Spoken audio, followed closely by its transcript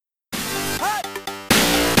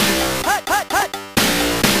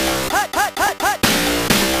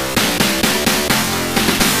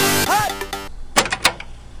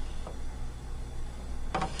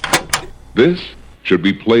This should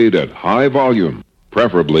be played at high volume,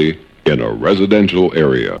 preferably in a residential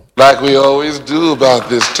area. Like we always do about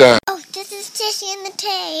this time. Oh, this is Tissy and the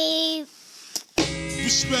Tape.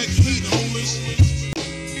 Respect heat, homies.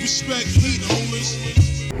 Respect heat,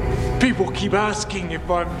 homies. People keep asking if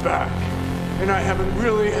I'm back, and I haven't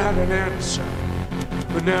really had an answer.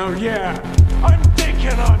 But now, yeah, I'm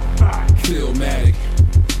thinking I'm back. Philmatic,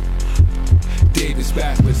 Davis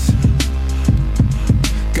backwards,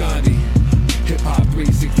 Gandhi, Hip Hop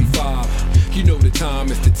 365. You know the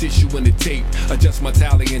time, it's the tissue and the tape. Adjust my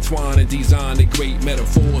tally, entwine and design the great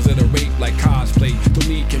metaphors of the rape like cosplay. Don't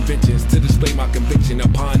need conventions to display my conviction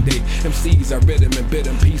upon day. MCs, I rhythm and bid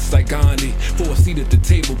them peace like Gandhi. For a seat at the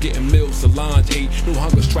table, getting meals, Solange ate. No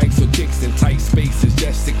hunger strikes or kicks in tight spaces.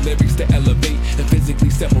 Just sick lyrics to elevate and physically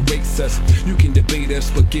separates us. You can debate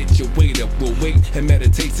us, but get your weight up. We'll wait and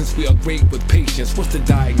meditate since we are great with patience. What's the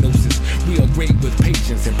diagnosis? We are great with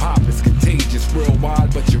patience, and pop is contagious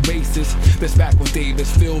worldwide, but you're racist. That's back when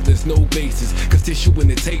Davis filled, there's no basis. Cause tissue in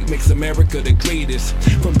the tape makes America the greatest.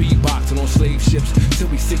 From beatboxing on slave ships till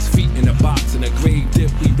we 6 feet in a box in a grave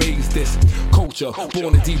dip. We raise this culture,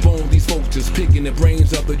 born to debone these vultures, picking the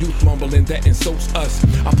brains of the youth, mumbling that insults us.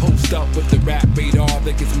 I post up with the rap radar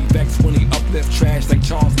that gets me vexed when he uplift trash like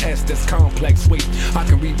Charles S. That's complex. Wait, I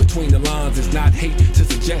can read between the lines. It's not hate to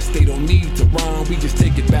suggest they don't need to rhyme. We just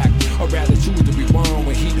take it back, or rather choose to rewind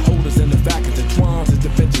when heat holders and the fact intertwines as the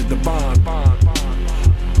benches the bond.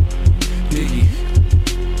 Diggy,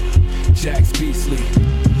 Jax Beasley,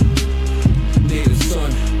 Native Son,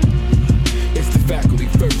 it's the faculty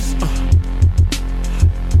first.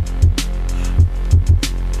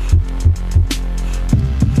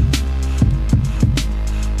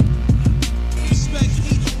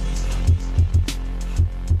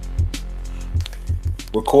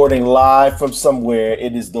 Recording live from somewhere,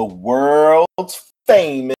 it is the world's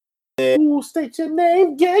famous. Ooh, state your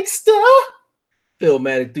name, gangsta.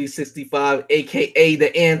 Philmatic 365, aka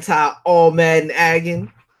the anti-all Madden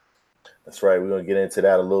Aggin. That's right. We're gonna get into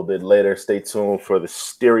that a little bit later. Stay tuned for the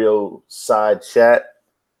stereo side chat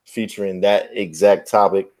featuring that exact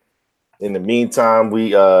topic. In the meantime,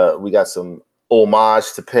 we got some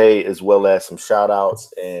homage to pay as well as some shout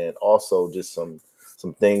outs and also just some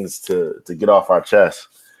things to get off our chest.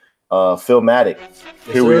 Philmatic,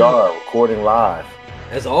 here we are recording live.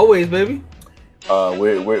 As always, baby.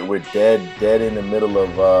 We're dead in the middle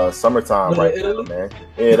of summertime right now, man.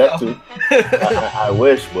 Yeah, that too. I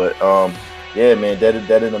wish, but yeah, man, dead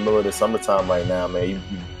in the middle of the summertime right now, man.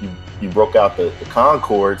 You broke out the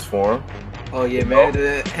Concords for him. Oh yeah, man.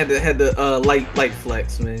 Had the light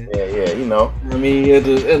flex, man. Yeah, you know. I mean, had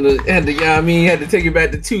to take it back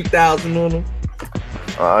to 2000 on them.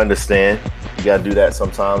 I understand. You gotta do that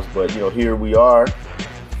sometimes, but here we are.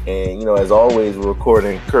 And as always, we're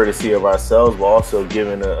recording courtesy of ourselves. We're also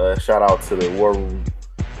giving a shout out to the War Room.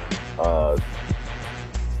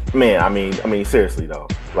 Man, I mean, seriously though,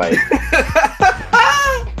 like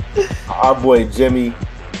our boy Jimmy,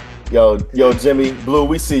 yo, Jimmy Blue,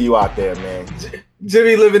 we see you out there, man.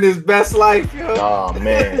 Jimmy living his best life, yo. Oh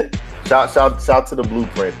man, shout to the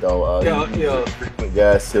Blueprint though. Yo. Frequent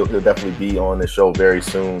guest. He'll definitely be on the show very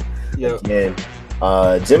soon. Yo. Again.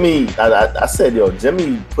 Jimmy, I said,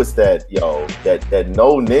 Jimmy puts that no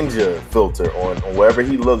ninja filter on wherever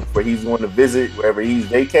he looks, where he's going to visit, wherever he's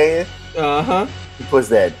vacating. He puts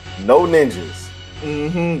that no ninjas.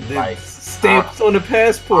 Like stamps on the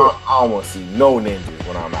passport. I don't want to see no ninjas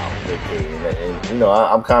when I'm out vacating, and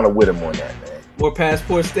I'm kind of with him on that, man. More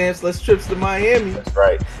passport stamps, less trips to Miami. That's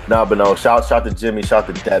right. No, shout to Jimmy, shout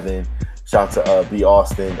to Devin. Shout to B.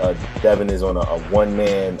 Austin. Devin is on a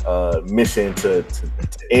one-man mission to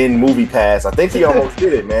end Movie Pass. I think he almost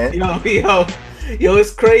did it, man. Yo,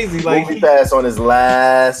 it's crazy. Like Movie Pass on his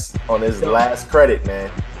last credit, man.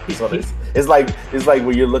 It's like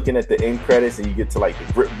when you're looking at the end credits and you get to like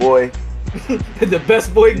the Grip Boy. The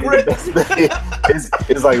best boy grip.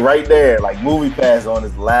 It's like right there, like Movie Pass on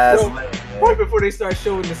his last leg, man. Right before they start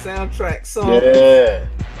showing the soundtrack song. Yeah.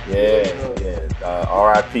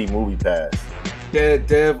 R.I.P. Movie Pass. Yeah,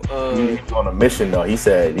 Dev. He was on a mission though. He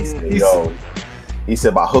said,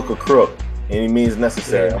 by hook or crook, any means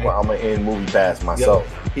necessary. I'm gonna end Movie Pass myself.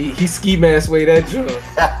 Yo, he ski mask way that joke.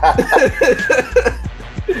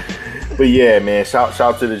 But yeah, man,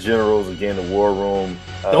 shout to the generals again, the War Room.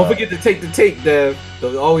 Don't forget to take the tape, Dev.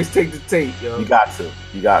 Don't always take the tape, yo. You got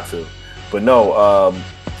to. But no,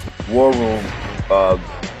 War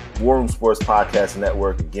Room Sports Podcast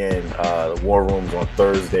Network again. The War Room's on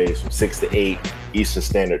Thursdays from 6 to 8 Eastern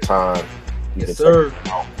Standard Time. Yes, sir.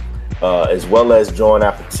 As well as Join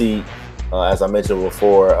After Tea As I mentioned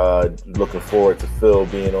before, looking forward to Phil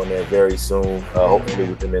being on there very soon. Hopefully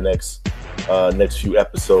within the next few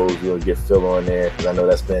episodes, we'll get Phil on there because I know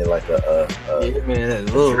that's been like a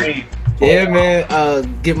dream. Yeah,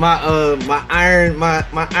 man. Get my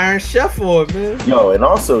Iron Chef on, man. Yo, and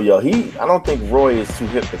also, I don't think Roy is too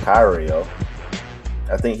hip to Kyra, yo.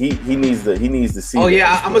 I think he needs to see. Oh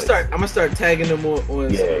yeah, I'm gonna start tagging them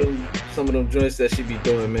on some of them joints that she be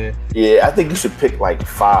doing, man. Yeah, I think you should pick like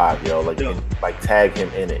 5, yo, like tag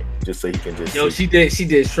him in it just so he can just. Yo, she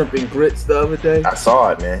did shrimp and grits the other day. I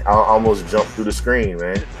saw it, man. I almost jumped through the screen,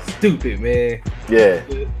 man. Stupid, man. Yeah.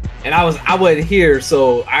 And I wasn't here,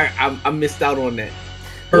 so I missed out on that.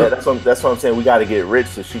 Yeah, that's what I'm saying. We got to get rich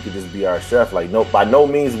so she could just be our chef. Like, no, by no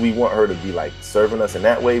means we want her to be like serving us in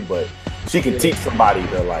that way, but she can teach somebody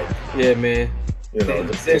to like. Yeah, man. You know,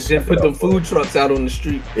 just put them food trucks out on the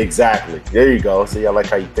street. Exactly. There you go. See, I like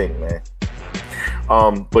how you think, man.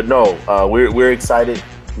 But no, we're excited.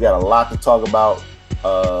 We got a lot to talk about.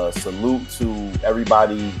 Salute to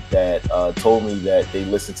everybody that told me that they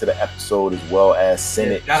listened to the episode as well as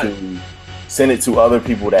send it to other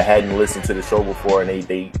people that hadn't listened to the show before, and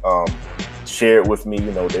they shared with me,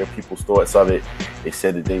 their people's thoughts of it. They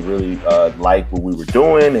said that they really liked what we were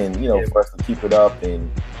doing, and for us to keep it up,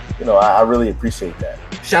 and I really appreciate that.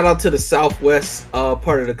 Shout out to the Southwest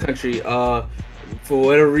part of the country. For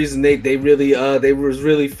whatever reason, they was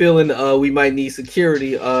really feeling we might need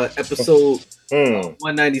security. Episode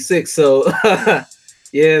 196. So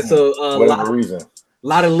yeah, so whatever reason. A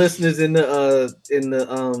lot of listeners in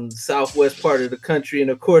the Southwest part of the country,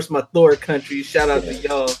 and of course my Thor country. Shout out to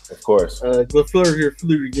y'all. Of course.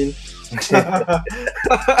 Florigan.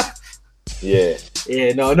 Yeah.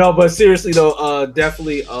 Yeah, no, but seriously though,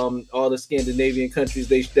 definitely all the Scandinavian countries,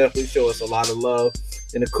 they definitely show us a lot of love.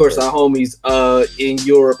 And of course our homies in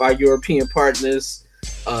Europe, our European partners,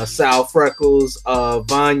 Sal Freckles,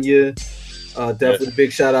 Vanya, definitely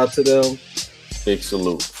big shout out to them. Big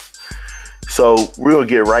salute. So we're gonna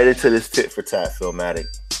get right into this tit for tat, Philmatic.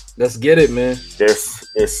 Let's get it, man. There's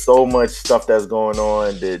so much stuff that's going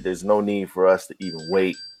on that there's no need for us to even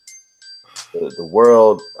wait. The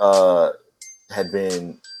world had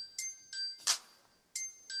been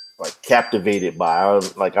like captivated by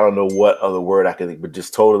I don't know what other word I could think, but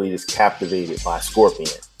just totally just captivated by Scorpion.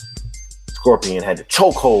 Scorpion had the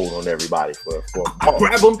chokehold on everybody for I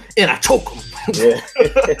grab him and I choke him. Yeah.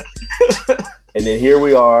 And then here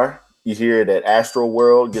we are. You hear that Astro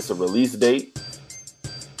World gets a release date.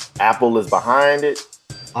 Apple is behind it.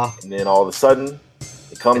 And then all of a sudden,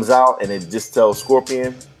 it comes out and it just tells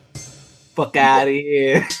Scorpion, fuck out of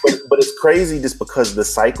here. But it's crazy just because the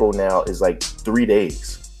cycle now is like 3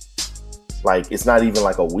 days. Like, it's not even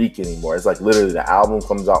like a week anymore. It's like literally the album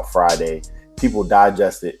comes out Friday. People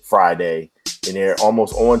digest it Friday. And they're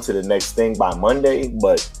almost on to the next thing by Monday.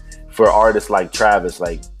 But for artists like Travis,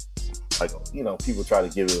 like people try to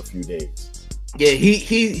give it a few days. Yeah,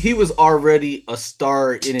 he was already a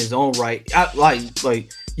star in his own right. I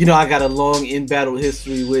got a long in battle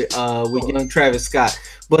history with young Travis Scott,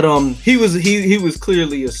 but he was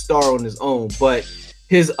clearly a star on his own. But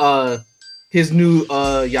his new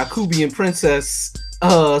Yakubian princess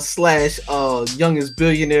 / youngest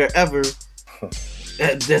billionaire ever.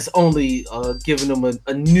 That's only giving them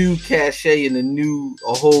a new cachet and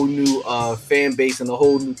a whole new fan base and a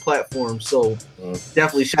whole new platform. So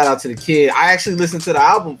definitely shout out to the kid. I actually listened to the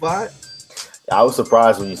album, Vibe. I was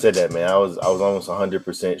surprised when you said that, man. I was almost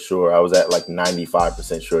 100% sure. I was at like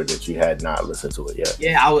 95% sure that you had not listened to it yet.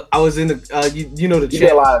 Yeah, I was in the the you chat.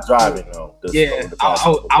 did a lot of driving though.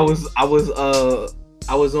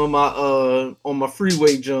 I was on my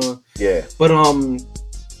freeway, John. Yeah, but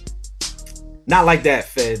not like that,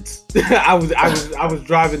 feds. I was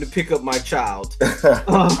driving to pick up my child.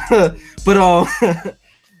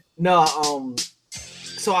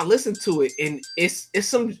 So I listened to it, and it's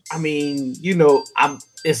some. I mean,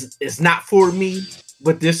 it's not for me,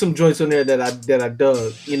 but there's some joints on there that I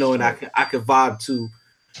dug, and I could vibe to.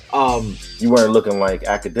 You weren't looking like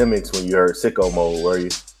Academics when you heard Sicko Mode, were you?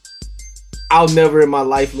 I'll never in my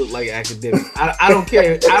life look like Academics. I don't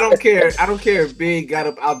care. I don't care if Big got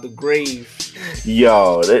up out the grave.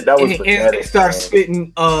 Yo, that was and start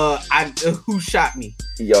spitting. Who shot me?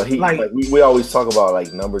 Yo, we always talk about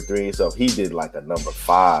like number 3 and stuff. He did like a number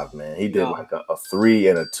 5, man. He did like a 3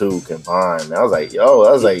 and a 2 combined. I was like,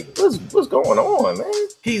 what's going on, man?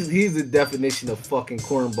 He's the definition of fucking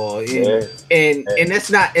cornball. And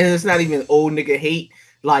it's not even old nigga hate.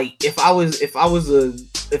 Like if I was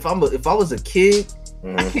a kid,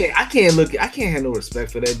 I can't have no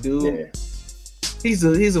respect for that dude. He's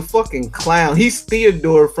a fucking clown. He's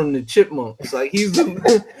Theodore from the Chipmunks. Like he's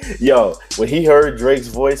Yo, when he heard Drake's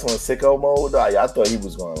voice on Sicko Mode, I thought he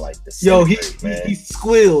was going like the he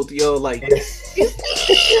squealed, yo, like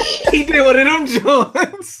he did one of them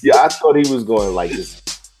joints. Yeah, I thought he was going like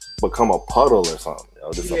just become a puddle or something.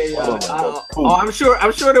 I'm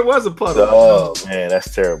sure there was a puddle. Oh man,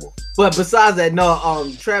 that's terrible. But besides that,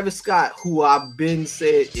 no, Travis Scott, who I've been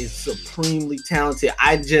said is supremely talented.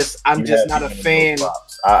 I'm just not a fan.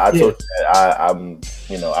 I told you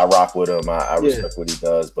that I rock with him. I respect what he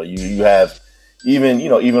does. But you have even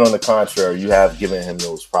on the contrary, you have given him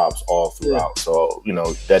those props all throughout. Yeah. So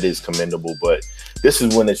that is commendable. But this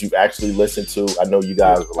is one that you've actually listened to. I know you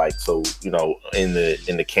guys were like, so in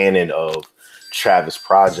the canon of Travis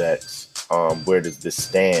projects, where does this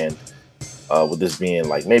stand? With this being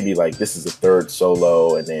like maybe like this is the third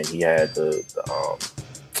solo, and then he had the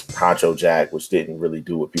Honcho Jack, which didn't really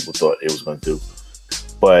do what people thought it was going to do.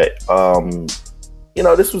 But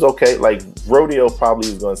this was okay. Like Rodeo probably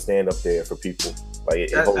is going to stand up there for people. Like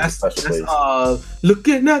it holds a special place.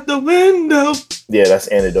 Looking at the window. Yeah, that's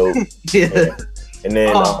Antidote. Yeah. And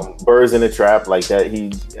then Birds in the Trap, like that,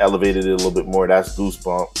 he elevated it a little bit more. That's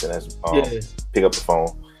Goosebumps, and that's Pick Up the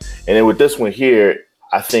Phone. And then with this one here,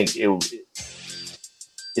 I think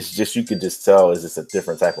it's just, you could just tell it's just a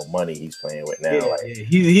different type of money he's playing with now.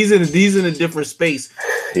 He's in a different space.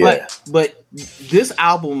 Yeah. But this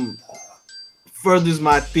album furthers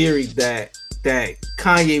my theory that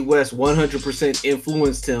Kanye West 100%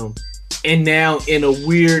 influenced him, and now in a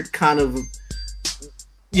weird kind of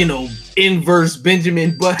inverse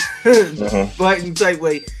Benjamin Button type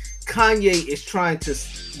way, Kanye is trying to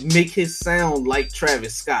make his sound like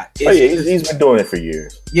Travis Scott. He's been doing it for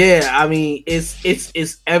years. Yeah, I mean, it's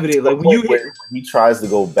evident. Like when he tries to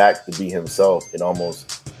go back to be himself, it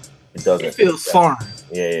doesn't. It feels foreign.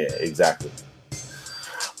 Yeah, exactly.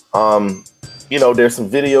 There's some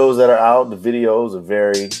videos that are out. The videos are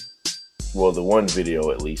very well. The one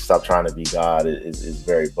video, at least, "Stop Trying to Be God," is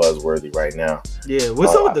very buzzworthy right now. Yeah,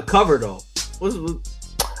 what's up with the cover though?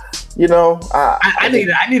 I need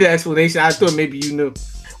an explanation. I thought maybe you knew.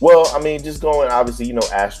 Well, I mean, just going, obviously,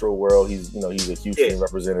 Astro World, he's a Houston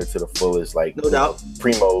representative to the fullest. Like, no doubt.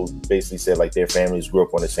 Primo basically said, like, their families grew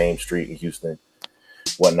up on the same street in Houston,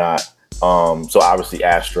 whatnot. So obviously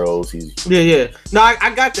Astros, he's No,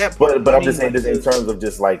 I got that part. But I'm just saying, just in terms of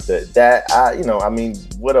just like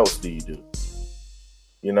what else do you do?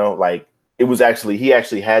 Like he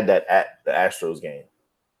actually had that at the Astros game.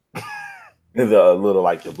 The little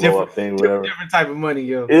like the blow up thing, whatever. Different type of money,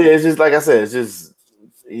 yo. It's just like I said,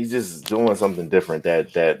 he's just doing something different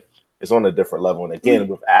that is on a different level. And again,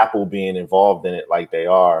 with Apple being involved in it like they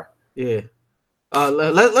are. Yeah.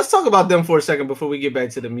 Let's talk about them for a second before we get back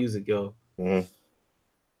to the music, yo. Mm-hmm. $1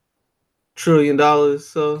 trillion,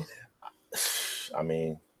 so. I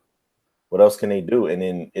mean, what else can they do? And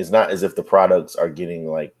then it's not as if the products are getting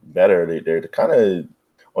like better. They're kind of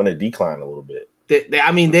on a decline a little bit.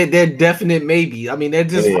 They're definite maybe. I mean, they're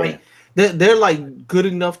just like they're like good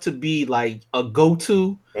enough to be like a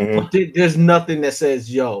go-to, but there's nothing that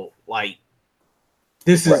says, yo, like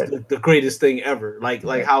this is the greatest thing ever. Like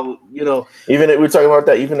how even we're talking about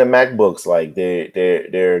that. Even the MacBooks, like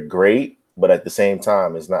they're great, but at the same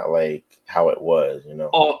time, it's not like how it was.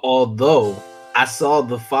 Although I saw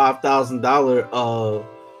the $5,000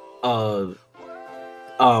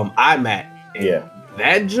 iMac. Yeah,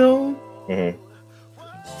 that Joe.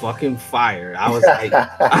 Fucking fire. I was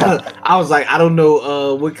like, I don't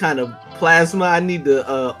know what kind of plasma I need to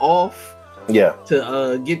off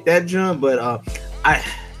to get that jump, but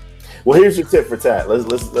well, here's your tip for Tat.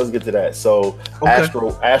 Let's get to that. So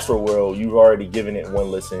Astro World, you've already given it one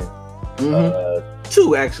listen.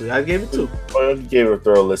 2 actually. I gave it 2. You gave it a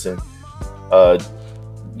thorough listen.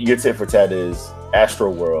 Your tip for Tat is Astro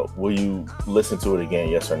World. Will you listen to it again?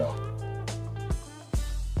 Yes or no?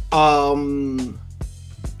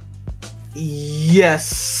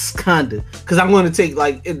 Yes, kinda. Because I'm going to take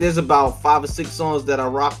there's about 5 or 6 songs that I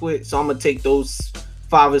rock with, so I'm gonna take those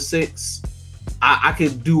 5 or 6. I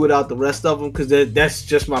could do without the rest of them because that's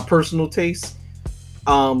just my personal taste.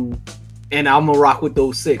 And I'm gonna rock with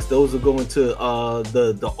those 6. Those are going to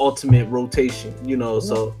the ultimate rotation,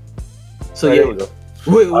 So yeah.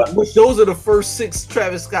 Which those are the first 6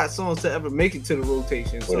 Travis Scott songs to ever make it to the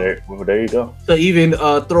rotation. So, there you go. So even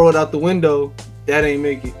Throw It Out the Window, that ain't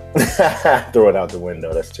make it. Throw It Out the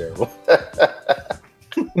Window. That's terrible.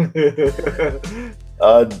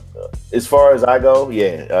 As far as I go,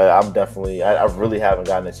 I'm definitely. I really haven't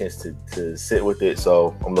gotten a chance to sit with it,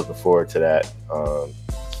 so I'm looking forward to that.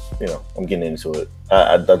 I'm getting into it.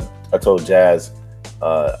 I told Jazz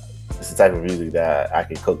it's the type of music that I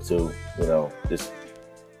can cook to. You know, it's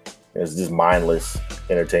just mindless,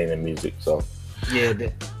 entertaining music. So yeah,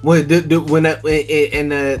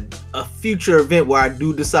 a future event where I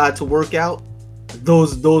do decide to work out,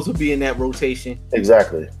 those will be in that rotation.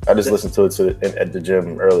 Exactly. I just listened to it at the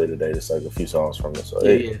gym earlier today. Just like a few songs from it, so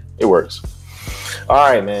it works. All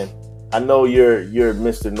right, man. I know you're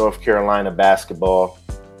Mr. North Carolina basketball.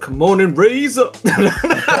 Come on and raise up.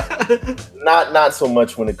 Not so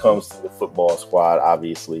much when it comes to the football squad,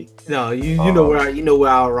 obviously. No, you know where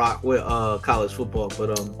I rock with college football, but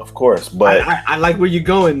of course, but I like where you're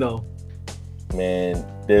going though. Man,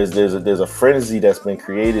 there's a frenzy that's been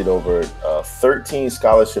created over 13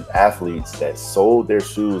 scholarship athletes that sold their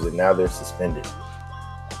shoes and now they're suspended.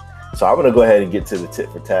 So I'm gonna go ahead and get to the tit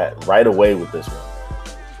for tat right away with this one.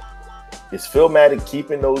 Is Phil Matic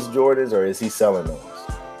keeping those Jordans or is he selling those?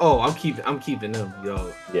 Oh, I'm keeping them,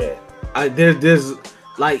 yo. Yeah. There's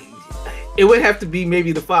like, it would have to be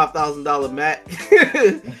maybe the $5,000 Mac.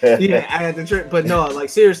 Yeah, I had to trip, but no, like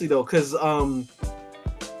seriously though, because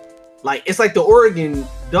like it's like the Oregon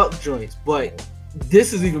Duck joints, but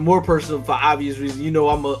this is even more personal for obvious reasons. You know,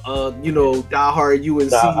 I'm a diehard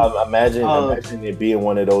UNC. Now, imagine it being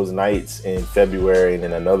one of those nights in February and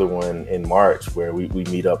then another one in March where we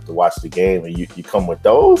meet up to watch the game and you come with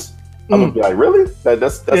those. I'm gonna be like, really?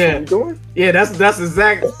 That's what you're doing? Yeah, that's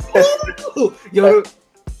exactly. Yo,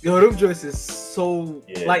 them joints is so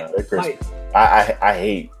I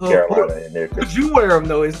hate Carolina and their Christmas. Would you wear them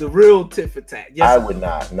though? Is the real tit for tat? Yes, I would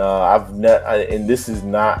not. No, I've never, and this is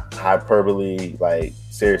not hyperbole. Like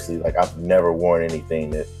seriously, like I've never worn anything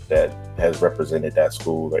that has represented that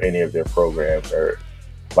school or any of their programs or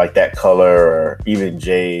like that color or even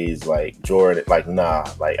Jay's like Jordan. Like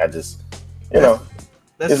nah, like I just know.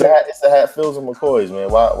 It's the Hatfields and McCoys,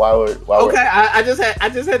 man. Why would? Okay, I just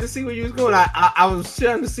had to see where you was going. I was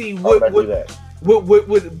trying to see what would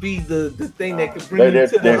be the thing that could bring you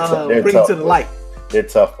to the light. They're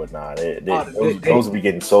tough, but nah, those will be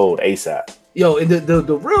getting sold ASAP. Yo, and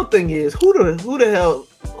the real thing is who the hell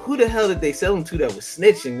did they sell them to that was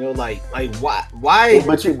snitching? You know, like why?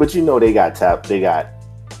 But you know they got tapped.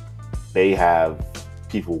 They have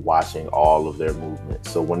people watching all of their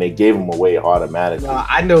movements. So when they gave them away automatically,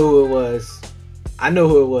 I know who it was.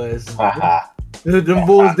 Them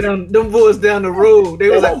boys down the road. They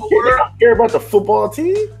was like, don't care about the football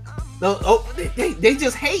team. No, they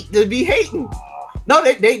just hate. They be hating. No,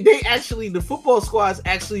 they actually, the football squads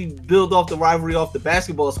actually build off the rivalry off the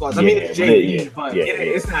basketball squads. I mean, it's JV, but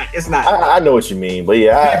it's not. I know what you mean, but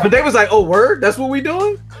but they was like, oh, word, that's what we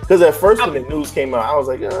doing? Because at first when the news came out, I was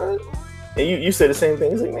like, and you said the same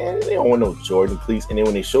thing. It's like, man, they don't want no Jordan, please. And then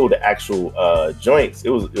when they showed the actual joints,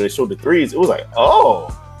 they showed the threes. It was like, oh,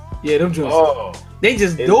 yeah, them joints. Oh, they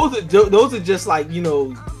just those are just like, you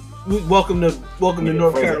know, welcome to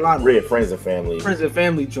North Carolina. Real friends and family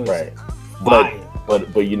joints, right?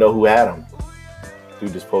 But you know who had them? Who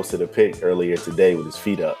just posted a pic earlier today with his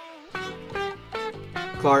feet up?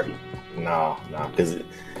 Clark. No,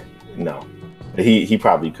 no. He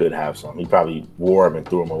probably could have some. He probably wore them and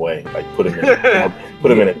threw them away, like put them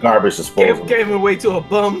in a garbage disposal. Gave them away to a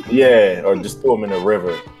bum. Yeah, or just threw them in a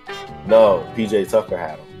river. No, PJ Tucker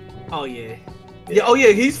had them. Oh yeah. Oh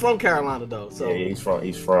yeah. He's from Carolina though. So yeah, he's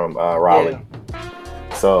from Raleigh.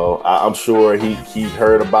 Yeah. So I'm sure he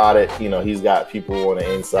heard about it. You know, he's got people on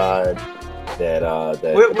the inside that.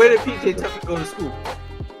 Where did PJ Tucker go to school?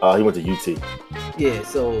 He went to UT. Yeah.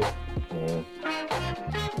 So.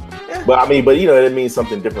 But you know, it means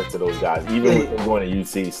something different to those guys. Even with him going to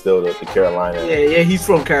UC, still the Carolina. Yeah, he's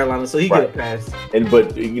from Carolina, so he get a pass.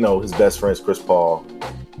 But you know, his best friend's Chris Paul,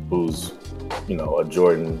 who's, you know, a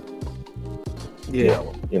Jordan. Yeah.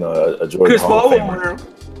 You know, a Jordan. Chris Paul wouldn't wear him.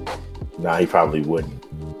 Nah, he probably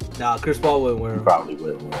wouldn't. Nah, Chris Paul wouldn't wear him. He probably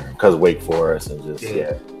wouldn't wear him because Wake Forest and just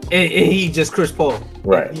And he just Chris Paul.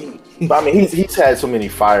 Right. But I mean, he's had so many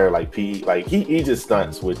fire like PE, like he just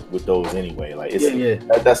stunts with those anyway. Like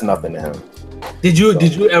that's nothing to him. Did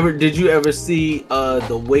you ever see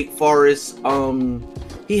the Wake Forest?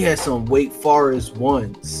 He had some Wake Forest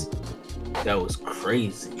ones that was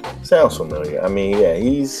crazy. Sounds familiar. I mean, yeah,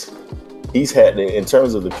 he's had, in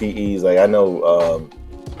terms of the PEs. Like I know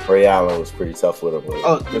Ray Allen was pretty tough with him.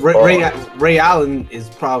 Ray Allen is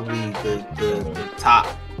probably the top.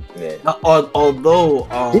 Yeah. Although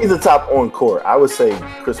he's the top on court, I would say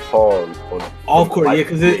Chris Paul on off court,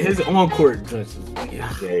 because his on court dresses,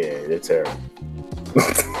 they're terrible.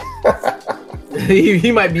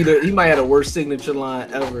 he might have the worst signature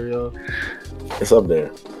line ever, yo. It's up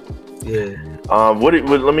there. Yeah.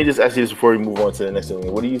 Let me just ask you this before we move on to the next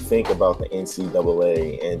thing. What do you think about the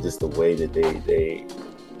NCAA and just the way that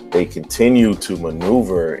they continue to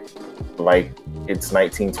maneuver like it's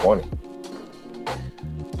 1920.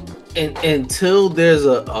 And until there's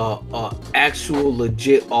a actual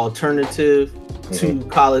legit alternative to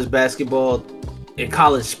college basketball and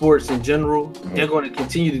college sports in general, they're going to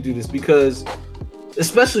continue to do this because,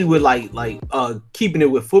 especially with like keeping it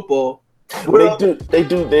with football. Well, they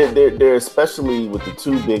do. They're especially with the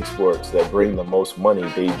two big sports that bring the most money.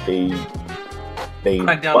 They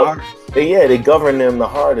crack down hard. They govern them the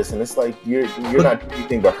hardest, and it's like you're not doing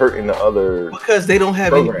anything but hurting the other because they don't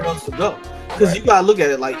have anywhere else to go. Because you gotta look at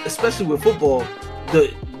it like, especially with football,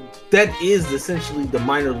 that is essentially the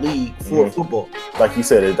minor league for football. Like you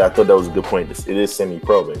said, I thought that was a good point. It is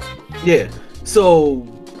semi-pro basically. Yeah. So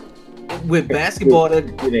with basketball, they're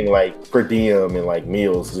getting like per diem and like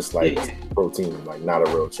meals, just like protein, like not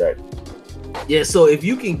a real check. Yeah. So if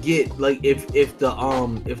you can get like if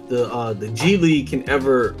the G League can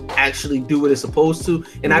ever actually do what it's supposed to,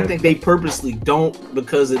 and I think they purposely don't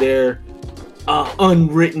because of their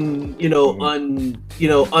unwritten,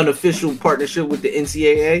 unofficial partnership with the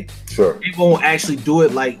NCAA. Sure. They won't actually do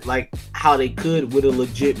it like how they could with a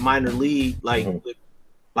legit minor league, like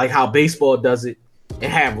how baseball does it,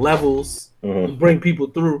 and have levels to bring people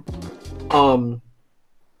through.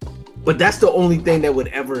 But that's the only thing that would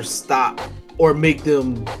ever stop or make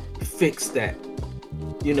them fix that.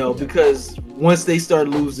 Because once they start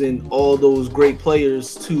losing all those great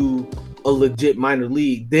players to a legit minor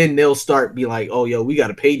league, then they'll start be like, oh yo, we got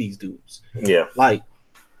to pay these dudes. Yeah. Like,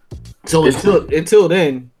 so until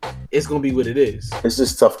then, it's gonna be what it is. It's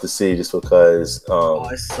just tough to see, just because.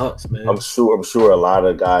 It sucks, man. I'm sure a lot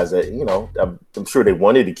of guys that I'm sure they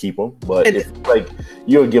wanted to keep him, but if like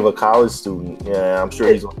you'll give a college student, I'm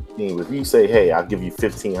sure he's on the team. If you say, hey, I'll give you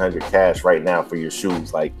 $1,500 cash right now for your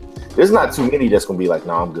shoes, like there's not too many that's gonna be like,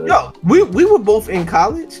 no, I'm good. Yo, we were both in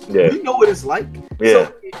college. Yeah. We know what it's like. Yeah.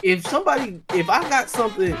 So if I got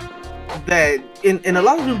something that and a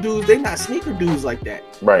lot of them dudes, they not sneaker dudes like that.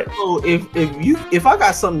 Right. So if I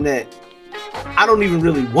got something that I don't even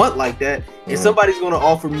really want like that, and somebody's gonna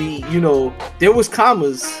offer me, there was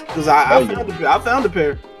commas because I found a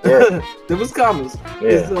pair. Yeah. There was commas. Yeah.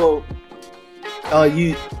 And so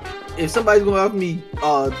if somebody's gonna offer me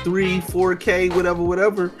 3-4K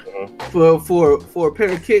whatever for a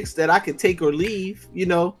pair of kicks that I could take or leave,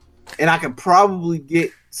 and I could probably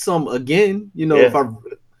get some again, if I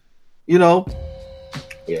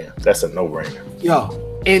yeah, that's a no-brainer.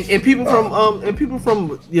 And people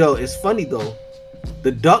from it's funny though,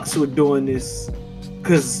 the Ducks were doing this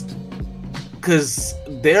because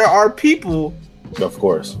there are people, of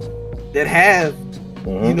course, that have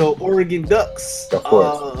Oregon Ducks. Of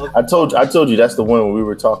course, I told you that's the one we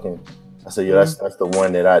were talking. I said, that's the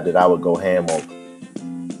one that I would go ham over.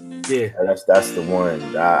 Yeah, that's the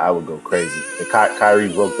one I would go crazy. And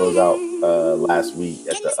Kyrie broke those out last week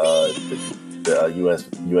at the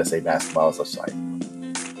USA basketball. I was just like,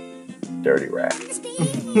 dirty rat.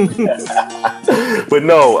 But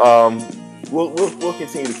no, we'll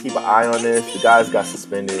continue to keep an eye on this. The guys got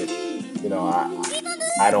suspended.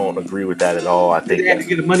 I don't agree with that at all. I think they have to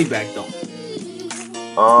get the money back though.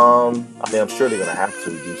 I'm sure they're gonna have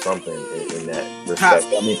to do something in that respect.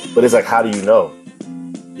 But it's like, how do you know?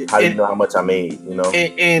 How do you know how much I made?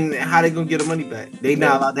 And how they gonna get the money back? They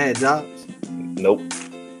not allowed to have jobs. Nope.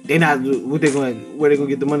 They not. Where they gonna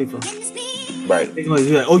get the money from? Right. They're gonna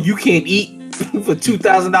be like, oh, you can't eat for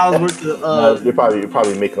 $2,000 worth of. They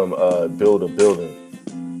probably make them build a building.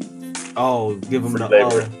 Oh, give them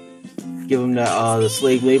the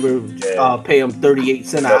slave labor. Pay them 38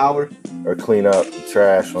 cents an hour. Or clean up the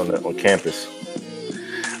trash on campus.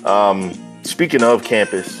 Speaking of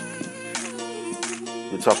campus.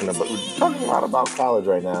 We're talking a lot about college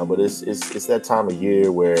right now, but it's that time of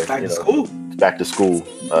year where back to school.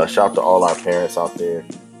 Shout out to all our parents out there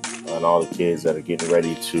and all the kids that are getting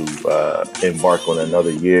ready to embark on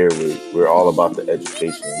another year. We're all about the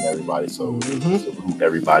education and everybody, so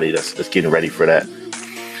everybody that's getting ready for that.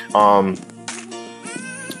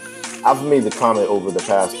 I've made the comment over the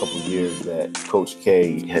past couple of years that Coach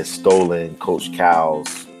K has stolen Coach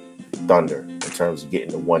Cal's thunder in terms of getting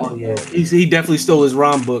the one. Oh yeah, he definitely stole his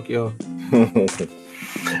rhyme book, yo.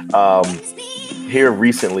 Here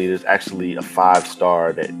recently, there's actually a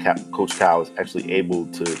 5-star that Coach Cal was actually able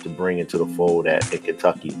to bring into the fold at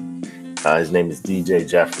Kentucky. His name is DJ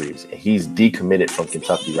Jeffries, and he's decommitted from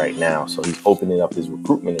Kentucky right now, so he's opening up his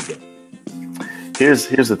recruitment again. Here's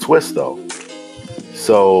the twist, though.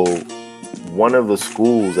 So one of the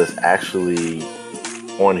schools that's actually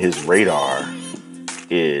on his radar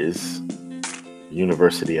is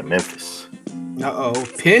University of Memphis.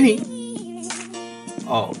 Penny.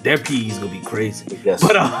 Oh, their PE is gonna be crazy. But guess,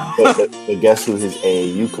 but guess who his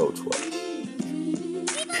AAU coach was?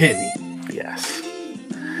 Penny. Yes.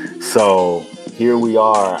 So here we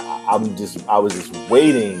are. I was just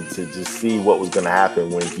waiting to just see what was going to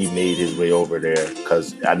happen when he made his way over there,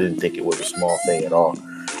 because I didn't think it was a small thing at all.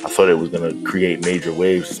 I thought it was going to create major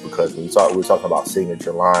waves, just because we're talking about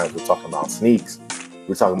signature lines, we're talking about sneaks,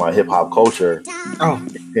 we're talking about hip hop culture. Oh,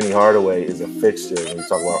 Penny Hardaway is a fixture when you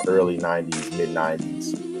talk about early '90s, mid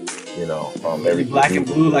 '90s. You know, everything black and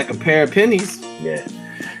blue like a pair of pennies. Yeah.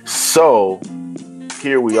 So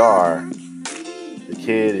here we are. The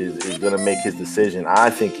kid is going to make his decision. I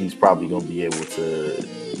think he's probably going to be able to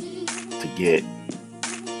get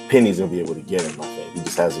Penny's going to be able to get him. I think he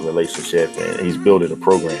just has a relationship and he's building a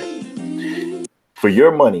program. For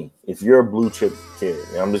your money, if you're a blue chip kid,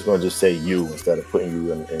 and I'm just going to say you instead of putting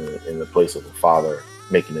you in the place of a father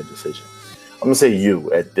making a decision. I'm going to say you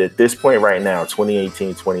at this point right now,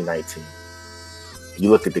 2018, 2019. You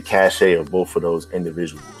look at the cachet of both of those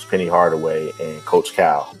individuals, Penny Hardaway and Coach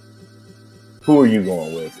Cal. Who are you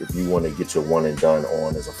going with if you want to get your one and done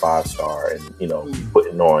on as a 5-star and, you know,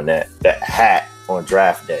 putting on that hat on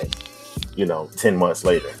draft day, you know, 10 months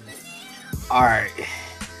later? All right.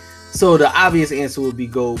 So the obvious answer would be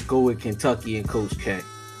go with Kentucky and Coach K.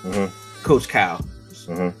 Mm-hmm. Coach Cal.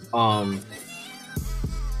 Mm-hmm.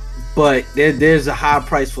 But there's a high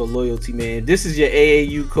price for loyalty, man. This is your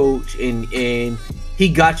AAU coach, and he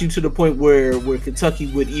got you to the point where Kentucky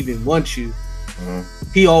would even want you. Mm-hmm.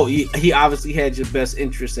 He obviously had your best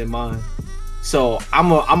interest in mind. So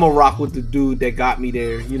I'm a rock with the dude that got me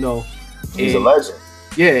there, you know. He's a legend.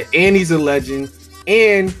 Yeah, and he's a legend.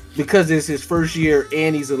 And because it's his first year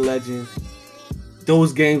and he's a legend,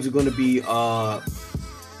 those games are going to be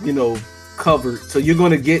you know, covered. So you're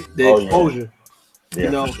going to get the exposure. Yeah, you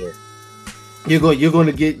know, for sure. you're going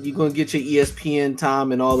to get your ESPN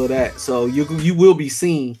time and all of that. So you will be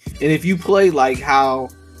seen. And if you play like how,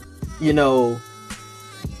 you know,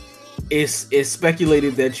 it's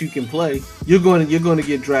speculated that you can play, you're going to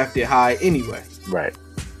get drafted high anyway. Right.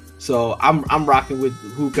 So I'm rocking with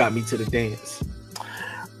who got me to the dance.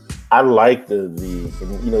 I like the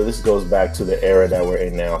you know, this goes back to the era that we're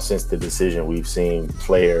in now. Since the decision, we've seen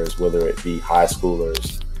players, whether it be high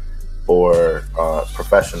schoolers or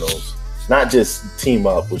professionals, not just team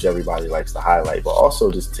up, which everybody likes to highlight, but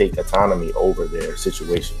also just take autonomy over their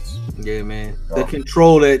situations. Yeah, man. The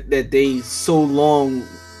control that they so long,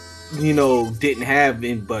 you know, didn't have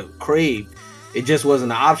but craved, it just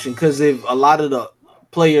wasn't an option. Because if a lot of the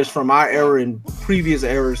players from our era and previous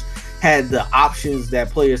eras had the options that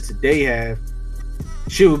players today have,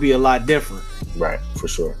 shit would be a lot different. Right, for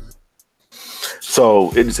sure.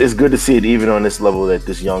 So it's good to see it even on this level, that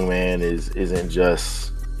this young man isn't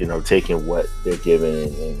just, you know, taking what they're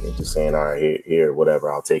giving and just saying, all right, here,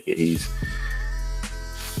 whatever, I'll take it. He's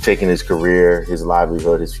taking his career, his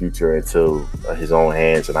livelihood, his future into his own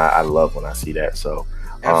hands, and I love when I see that. So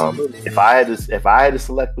if I had to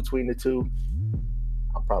select between the two,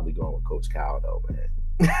 I'm probably going with Coach Cal, though, man.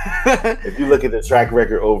 If you look at the track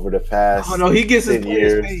record over the past, he gets 10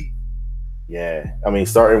 years. Yeah, I mean,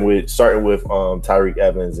 starting with Tyreke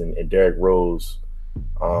Evans and Derrick Rose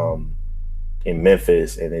in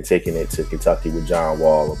Memphis, and then taking it to Kentucky with John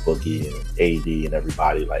Wall and Boogie and AD and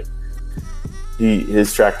everybody. Like,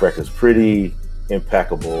 his track record is pretty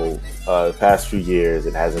impeccable. The past few years,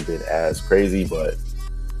 it hasn't been as crazy, but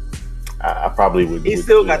I probably would. He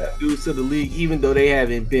still got the dudes to the league, even though they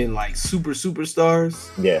haven't been like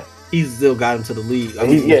superstars. Yeah, he's still got him to the league.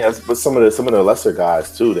 But some of the lesser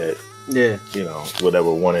guys too that. Yeah, you know,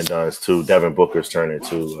 whatever one and done's too. Devin Booker's turned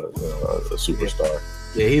into a superstar.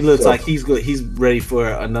 Yeah, he looks like he's good. He's ready for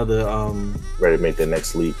another. Ready to make the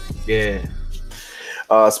next leap. Yeah.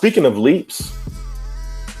 Speaking of leaps,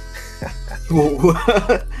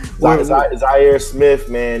 Zaire Smith,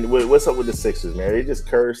 man, what's up with the Sixers, man? They just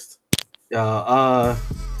cursed. They got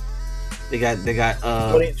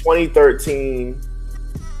 2013.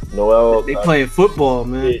 Noel. They playing football,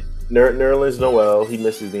 man. Nerlens Noel, he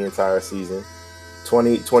misses the entire season.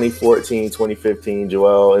 2014, 2015,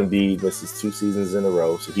 Joel Embiid misses 2 seasons in a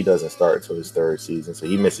row, so he doesn't start until his 3rd season, so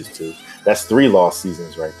he misses 2. That's 3 lost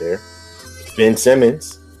seasons right there. Ben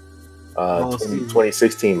Simmons,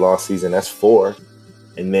 2016 lost season, that's 4.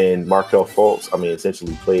 And then Markelle Fultz,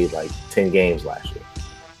 essentially played like 10 games last year.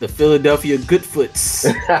 The Philadelphia Goodfoots.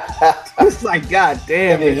 It's like, God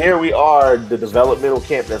damn. And here we are, the developmental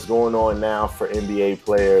camp that's going on now for NBA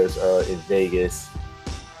players in Vegas.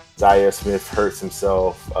 Zaire Smith hurts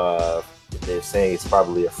himself. They're saying it's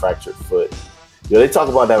probably a fractured foot. They talk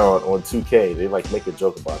about that on 2K. They like make a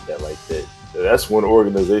joke about that, like that that's one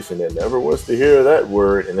organization that never wants to hear that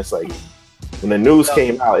word. And it's like when the news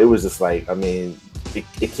came out, it was just like, I mean,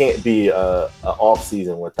 it can't be a off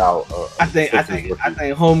season without. I think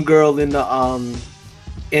homegirl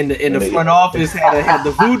in the front office had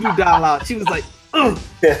the voodoo doll out. She was like,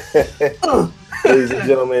 Ladies and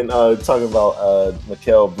gentlemen, talking about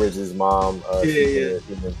Mikal Bridges' mom.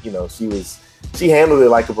 She handled it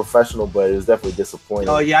like a professional, but it was definitely disappointing.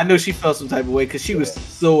 Oh yeah, I know she felt some type of way because she was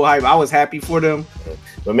so hyped. I was happy for them.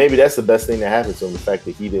 But maybe that's the best thing that happened to him, the fact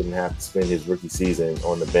that he didn't have to spend his rookie season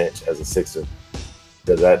on the bench as a Sixer.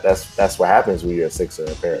 Because that's what happens when you're a Sixer,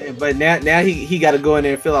 apparently. Yeah, but now he got to go in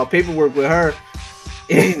there and fill out paperwork with her,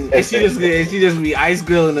 and she just be ice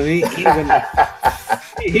grilling him.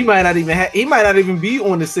 He might not even be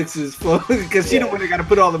on the Sixers because she the one that got to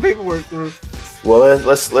put all the paperwork through. Well,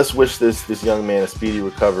 let's wish this young man a speedy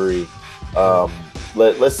recovery. He'll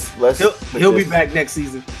be back next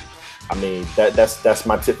season. I mean, that's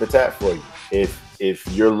my tip for tat for you. If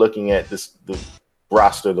you're looking at the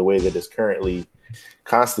roster the way that it's currently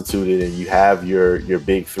constituted, and you have your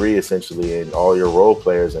big three essentially, and all your role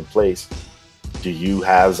players in place, do you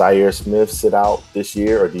have Zaire Smith sit out this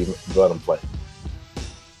year, or do you let him play?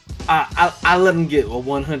 I let him get a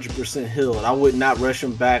 100% healed. I would not rush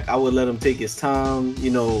him back. I would let him take his time,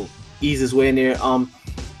 ease his way in there.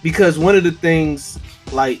 Because one of the things,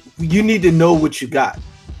 like, you need to know what you got.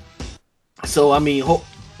 So I mean,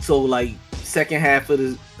 like second half of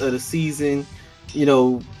the season,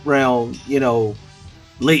 around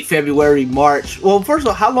late February, March. Well, first of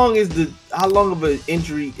all, how long of an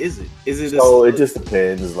injury is it? So it just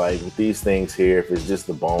depends. Like with these things here, if it's just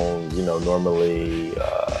the bones, normally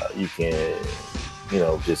you can,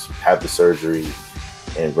 just have the surgery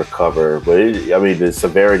and recover. But the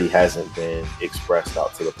severity hasn't been expressed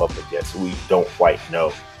out to the public yet, so we don't quite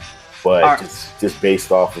know. But just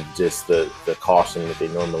based off of just the caution that they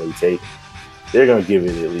normally take, they're going to give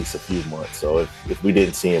it at least a few months. So if we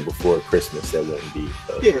didn't see him before Christmas, that wouldn't be.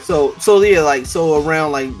 So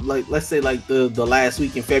around like let's say like the last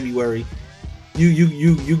week in February,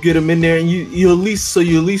 you get him in there and you at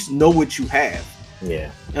least know what you have.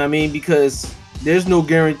 Yeah. I mean, because there's no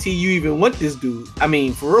guarantee you even want this dude. I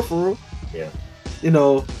mean, for real. Yeah.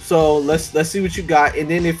 So let's see what you got, and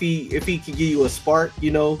then if he can give you a spark,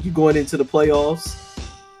 you going into the playoffs,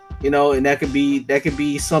 and that could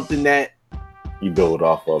be something that you build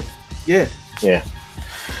off of. Yeah.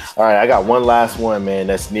 All right, I got one last one, man,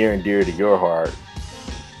 that's near and dear to your heart.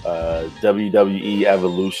 WWE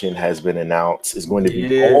Evolution has been announced. It's going to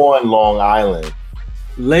be on Long Island.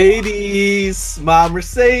 Ladies, my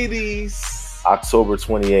Mercedes. October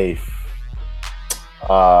 28th.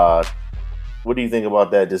 What do you think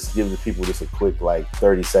about that? Just give the people just a quick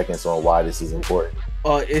 30 seconds on why this is important.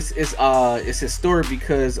 It's historic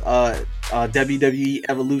because WWE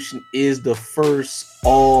Evolution is the first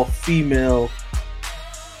all-female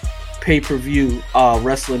pay-per-view,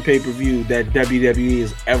 wrestling pay-per-view that WWE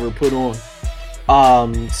has ever put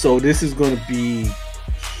on. So this is going to be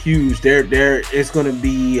huge. There is going to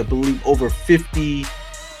be, I believe, over 50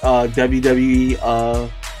 WWE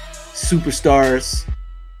superstars,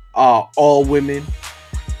 all women.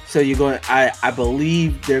 So I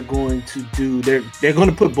believe they're going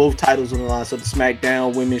to put both titles on the line. So the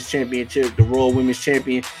SmackDown Women's Championship, the Raw Women's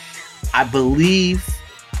Champion. I believe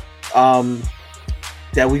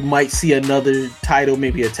that we might see another title,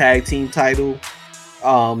 maybe a tag team title,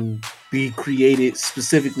 be created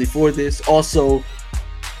specifically for this. Also,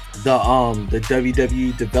 the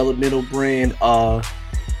WWE developmental brand,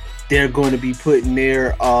 they're going to be putting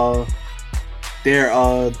their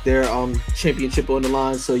championship on the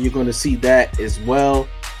line, so you're going to see that as well.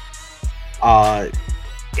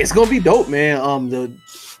 It's going to be dope, man. The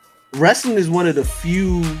wrestling is one of the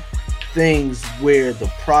few things where the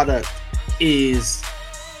product is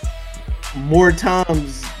more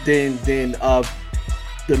times than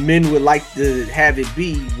the men would like to have it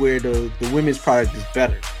be, where the women's product is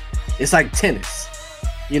better. It's like tennis.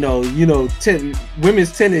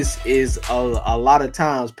 Women's tennis is a lot of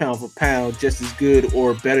times pound for pound just as good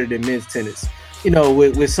or better than men's tennis,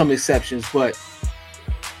 with some exceptions. But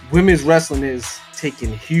women's wrestling is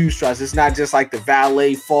taking huge strides. It's not just like the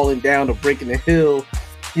valet falling down or breaking the hill,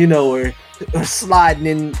 or sliding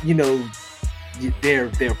in, their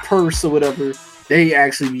purse or whatever. They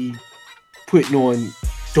actually be putting on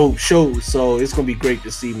dope shows. So it's going to be great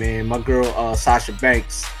to see, man. My girl, Sasha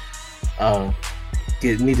Banks,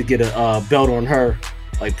 need to get a belt on her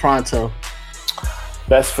like pronto.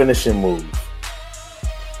 Best finishing move: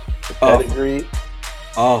 the pedigree,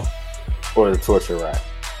 or the torture rack.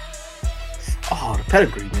 The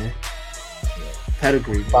pedigree, man.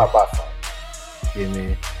 Pedigree, man. By far. Yeah,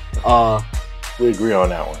 man. We agree on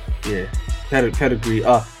that one. Yeah. Pedigree.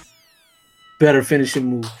 Better finishing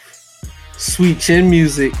move. Sweet chin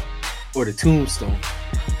music or the tombstone.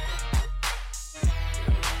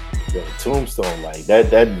 The tombstone, like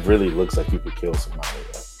that really looks like you could kill somebody.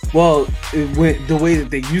 Well, it went the way that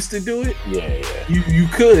they used to do it. Yeah. You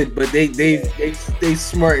could, but they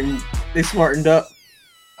smartened up.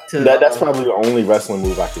 That's probably the only wrestling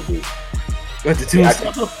move I could do. But the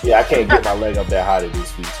tombstone. I can't get my leg up that high to do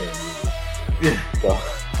sweet chin music. Yeah. So.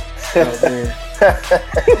 Oh, man.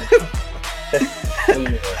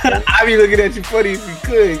 I be looking at you funny if you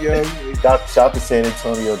could, yo. Shout to San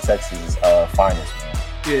Antonio, Texas, finest, man.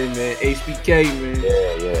 Yeah, man. HBK, man.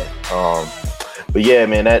 Yeah. But yeah,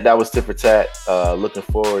 man, that was Tit for Tat. Looking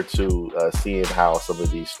forward to seeing how some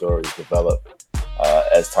of these stories develop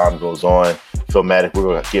as time goes on. Philmatic, we're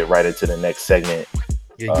gonna get right into the next segment.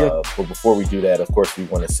 Yeah. But before we do that, of course, we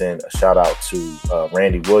want to send a shout out to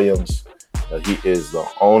Randy Williams. He is the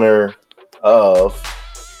owner of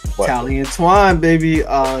Tally and Twine, baby.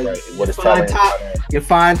 Right. What is Tally and Twine? You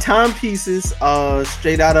find timepieces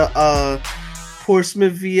straight out of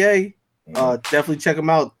Portsmouth, VA. Definitely check them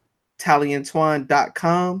out.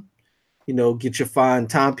 tallyandtwine.com. Get your fine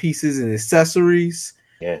timepieces and accessories.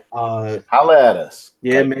 Yeah. Holla at us.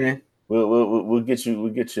 Yeah, man. We'll get you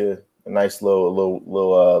a nice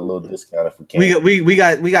little discount if we can. We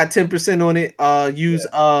got 10% on it. Use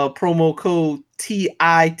promo code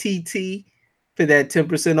TITT for that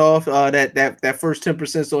 10% off. That first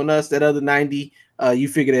 10% on us. That other 90, you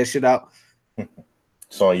figure that shit out.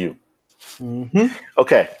 It's on you. Mm-hmm.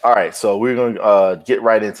 Okay, all right. So we're gonna get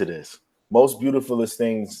right into this. Most beautifulest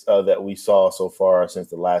things that we saw so far since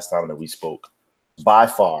the last time that we spoke, by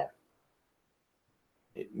far,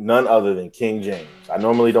 none other than King James. I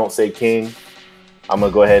normally don't say King. I'm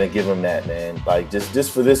gonna go ahead and give him that, man. Like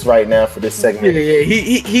just for this right now, for this segment. Yeah.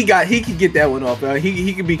 He could get that one off.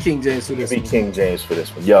 He could be King James for this. King James for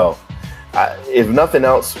this one, yo. If nothing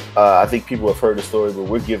else, I think people have heard the story, but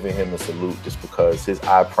we're giving him a salute just because his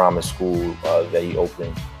I Promise school that he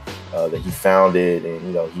opened, that he founded,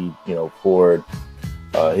 and he poured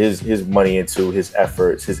his money into, his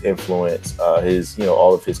efforts, his influence, his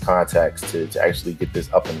all of his contacts to actually get this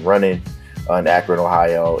up and running in Akron,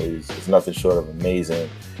 Ohio is nothing short of amazing.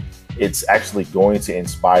 It's actually going to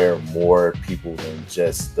inspire more people than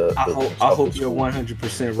just the. I hope you're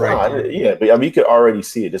 100% right. Yeah, but I mean, you could already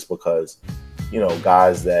see it just because,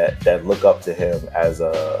 guys that look up to him as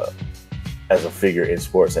a figure in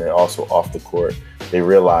sports and also off the court, they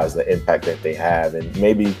realize the impact that they have. And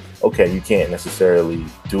maybe, okay, you can't necessarily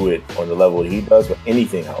do it on the level that he does, but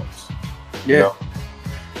anything helps. Yeah.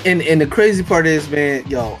 And the crazy part is, man,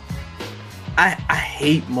 I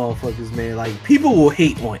hate motherfuckers, man. Like, people will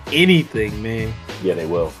hate on anything, man. Yeah, they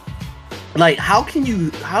will. Like, how can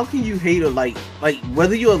you hate like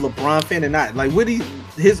whether you're a LeBron fan or not? Like,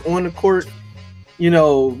 his on the court,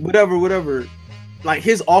 whatever. Like,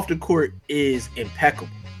 his off the court is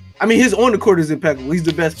impeccable. I mean, his on the court is impeccable. He's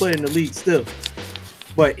the best player in the league still.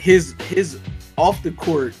 But his off the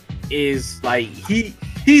court is like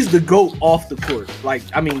he's the GOAT off the court. Like,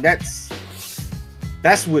 I mean, that's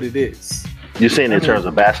what it is. You're saying in terms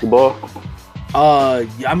of basketball?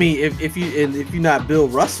 I mean, if you're not Bill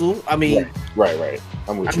Russell, I mean, right.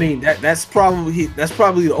 I mean that's probably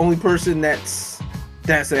the only person that's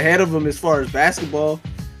ahead of him as far as basketball.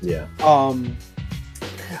 Yeah.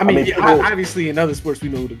 I mean, obviously in other sports we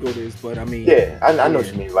know who the GOAT is, but I mean, yeah, I know what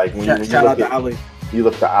you mean. Like when shout out to Ali. You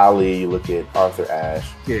look at Ali, you look at Arthur Ashe,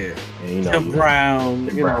 yeah, and Tim Brown,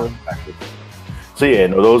 Brown. So yeah,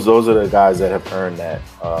 no, those are the guys that have earned that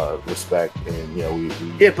respect, and we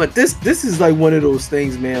yeah. But this is like one of those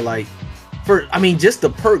things, man. Like, just the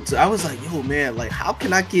perks. I was like, yo, man, like, how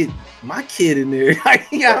can I get my kid in there? Like,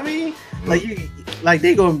 you know what I mean? Like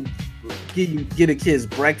they gonna get a kid's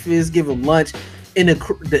breakfast, give them lunch, and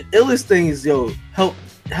the illest thing is,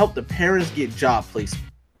 help the parents get job placement.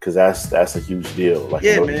 Because that's a huge deal. Like,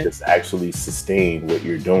 man. Just actually sustain what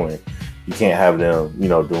you're doing. You can't have them,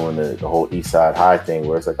 doing the whole East Side High thing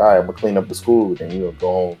where it's like, all right, I'm gonna clean up the school, and go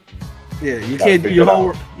home. Yeah, you can't do your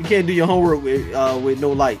homework. You can't do your homework with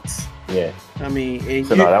no lights. Yeah, I mean,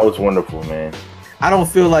 no, that was wonderful, man. I don't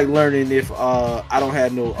feel like learning if I don't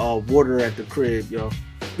have no water at the crib, yo.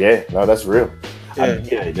 Yeah, no, that's real.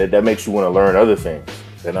 Yeah, that makes you want to learn other things.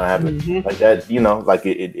 They're not having like that, like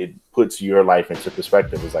it puts your life into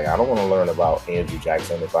perspective. It's like, I don't want to learn about Andrew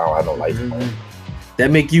Jackson if I don't have no life plan.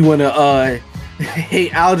 That make you want to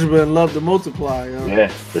hate algebra and love to multiply. Yeah,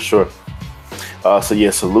 for sure. So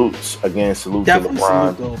yeah, salute to LeBron. Definitely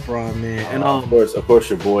salute to LeBron, man. And of course,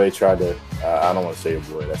 your boy tried to I don't want to say your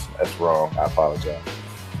boy. That's wrong. I apologize.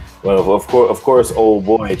 Well, of course, old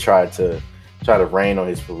boy tried to rain on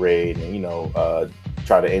his parade and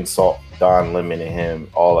try to insult Don Lemon and him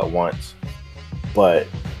all at once. But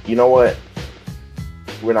you know what?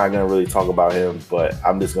 We're not gonna really talk about him. But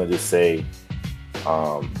I'm just gonna say,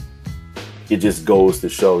 it just goes to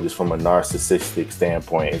show, just from a narcissistic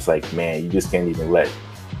standpoint, it's like, man, you just can't even let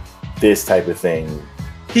this type of thing.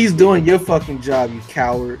 He's doing your fucking job, you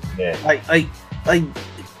coward. Yeah. Like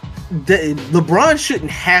LeBron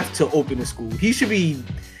shouldn't have to open a school. He should be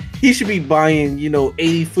buying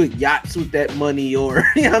 80-foot yachts with that money, or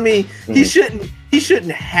I mean, he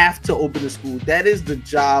shouldn't have to open a school. That is the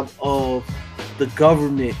job of the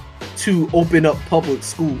government, to open up public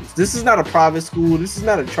schools. This is not a private school. This is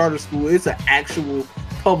not a charter school. It's an actual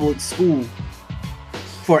public school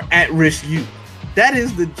for at-risk youth. That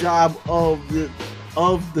is the job of the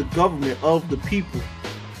government, of the people.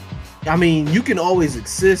 I mean, you can always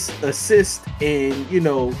assist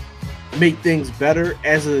and make things better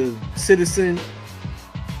as a citizen,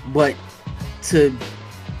 but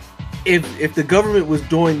if the government was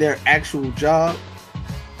doing their actual job,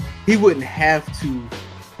 he wouldn't have to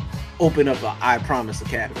open up an I Promise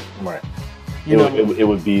Academy. Right. It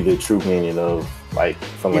would be the true meaning of like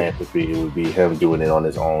philanthropy. Yeah. It would be him doing it on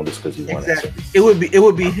his own just because he wanted to. It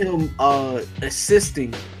would be him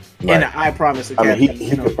assisting in an I Promise Academy. I mean,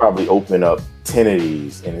 he could probably open up 10 of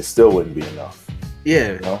these and it still wouldn't be enough.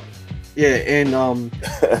 Yeah. Yeah, and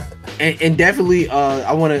and definitely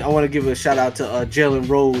I want to give a shout out to Jalen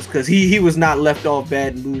Rose, because he was not left off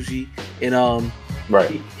bad and bougie, and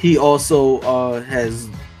right. He also has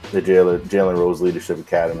the Jalen Rose Leadership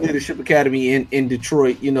Academy in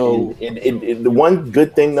Detroit. And the one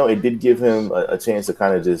good thing though, it did give him a chance to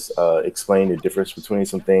kind of just explain the difference between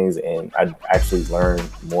some things, and I actually learned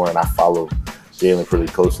more. And I followed Jalen pretty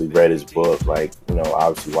closely, read his book,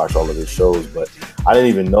 obviously watched all of his shows, but I didn't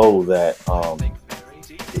even know that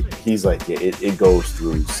he's like, it goes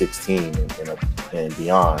through 16 and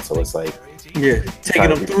beyond. So it's like, taking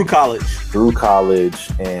them through college,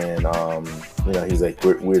 and he's like,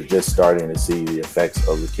 we're just starting to see the effects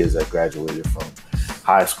of the kids that graduated from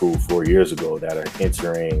high school 4 years ago that are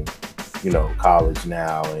entering college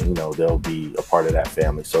now, and they'll be a part of that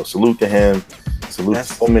family. So salute to him. Salute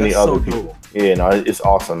so many other people. Cool. Yeah, no, it's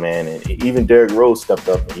awesome, man. And even Derrick Rose stepped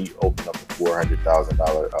up and he opened up a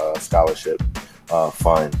 $400,000 scholarship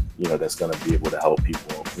fund, that's going to be able to help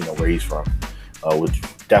people, where he's from, which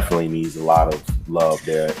definitely needs a lot of love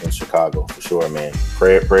there in Chicago, for sure, man.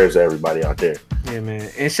 Prayers to everybody out there. Yeah,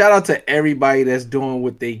 man. And shout out to everybody that's doing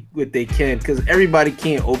what they can, because everybody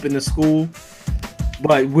can't open a school,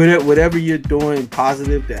 but whatever you're doing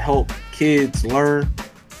positive to help kids learn,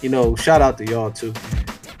 shout out to y'all too.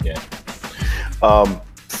 Yeah.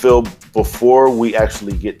 Phil, before we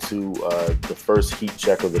actually get to the first heat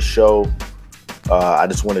check of the show, I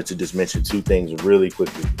just wanted to mention two things really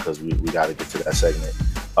quickly, because we got to get to that segment.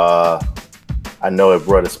 I know it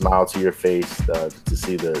brought a smile to your face to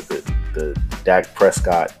see the Dak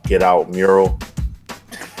Prescott Get Out mural.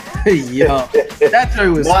 Yeah, that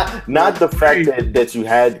was not the fact that you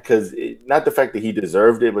had, because not the fact that he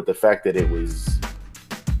deserved it, but the fact that it was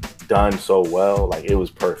done so well. Like, it was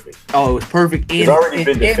perfect. Oh, it was perfect. It's already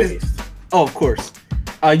been defaced. Oh, of course.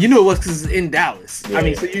 You knew it was because it's in Dallas. Yeah. I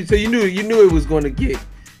mean, so you knew it was going to get,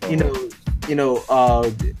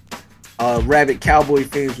 rabid Cowboy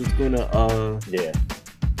fans was going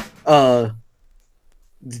to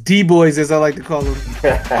D-boys, as I like to call them.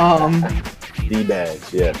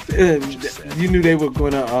 D-bags, yeah. You knew they were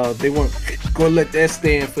going to they weren't going to let that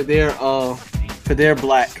stand for their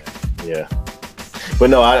black. Yeah. But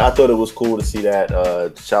no, I thought it was cool to see that.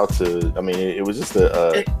 Shout to, I mean, it was just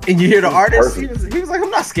and you hear the artist, he was like, I'm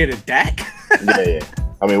not scared of Dak. Yeah.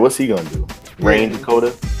 I mean, what's he gonna do? Rain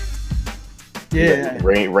Dakota? Yeah.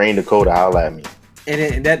 Rain Dakota, holla at me.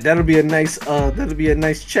 And that'll be a nice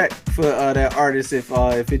check for that artist if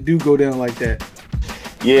it do go down like that.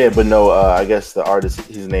 Yeah, but no, I guess the artist,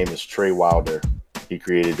 his name is Trey Wilder. He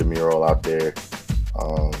created the mural out there.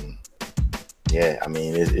 Yeah, I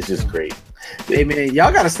mean, it's just great. Hey man,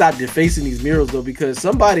 y'all gotta stop defacing these murals though, because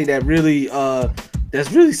somebody that really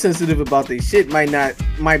that's really sensitive about their shit might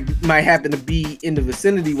happen to be in the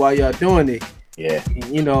vicinity while y'all doing it. Yeah.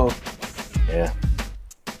 Yeah.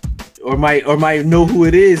 Or might know who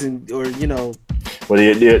it is, or Well,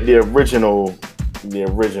 the original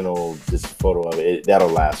just photo of it, that'll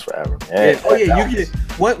last forever, man. You get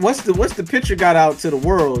once the picture got out to the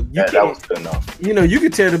world, that was good enough. You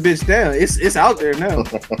could tear the bitch down. It's out there now.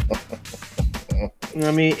 know what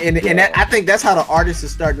I mean, and that, I think that's how the artists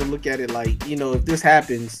is starting to look at it. Like, you know, if this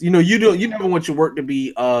happens, you know, you never want your work to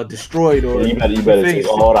be destroyed or you better take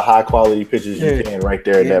all the high quality pictures you can right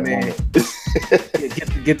there in that moment.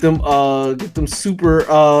 get them super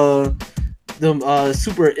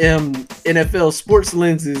super M NFL sports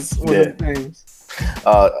lenses. One of the things.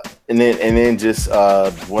 And then just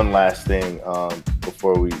one last thing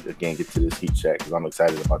before we again get to this heat check, because I'm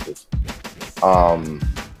excited about this.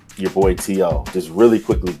 Your boy T.O. Just really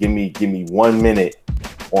quickly, give me 1 minute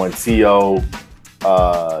on T.O.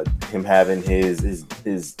 Him having his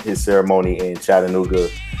ceremony in Chattanooga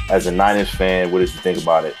as a Niners fan. What did you think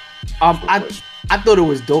about it? I thought it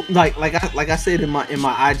was dope. Like I said in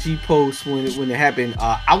my IG post when it happened,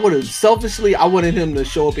 I would have selfishly I wanted him to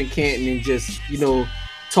show up in Canton and just, you know,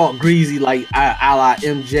 talk greasy like a la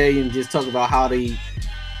MJ and just talk about how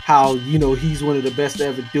you know he's one of the best to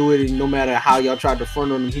ever do it, and no matter how y'all tried to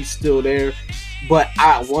front on him, he's still there. But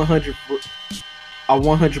I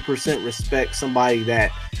 100% respect somebody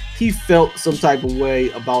that he felt some type of way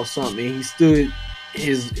about something and he stood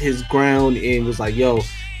his ground and was like, yo,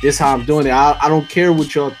 this is how I'm doing it. I don't care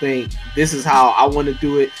what y'all think. This is how I want to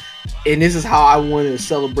do it. And this is how I want to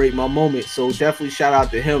celebrate my moment. So definitely shout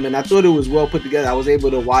out to him. And I thought it was well put together. I was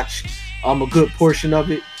able to watch a good portion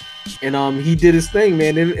of it. And he did his thing,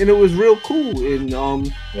 man. And it was real cool. And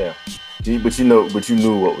yeah. But you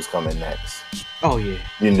knew what was coming next. Oh yeah.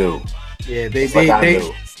 You knew. Yeah, they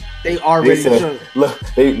already said, look,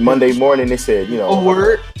 Monday morning they said, you know, a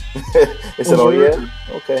word. They said, oh yeah,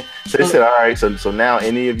 okay. So they said, all right. So now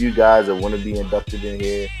any of you guys that want to be inducted in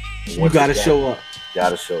here, you gotta show up.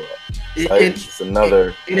 Gotta show up. It's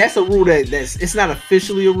another, and that's a rule that's it's not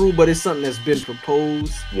officially a rule, but it's something that's been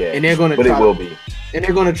proposed. Yeah, and they're gonna. But it will be. And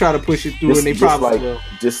they're gonna try to push it through, and they probably will.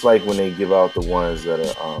 Just like when they give out the ones that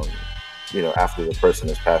are, you know, after the person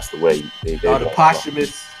has passed away, they the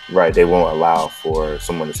posthumous. Right, they won't allow for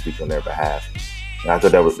someone to speak on their behalf. And I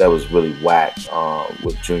thought that was really whack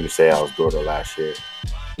with Junior Seau's daughter last year.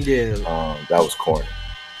 Yeah, that was corny.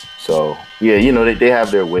 So yeah, you know they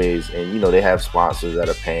have their ways, and you know they have sponsors that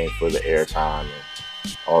are paying for the airtime and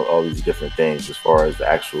all these different things as far as the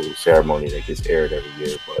actual ceremony that gets aired every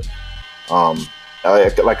year. But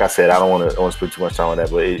like I said, I don't want to spend too much time on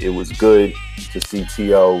that, but it was good to see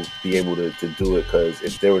T.O. be able to do it, because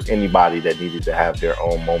if there was anybody that needed to have their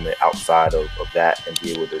own moment outside of that and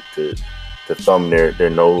be able to thumb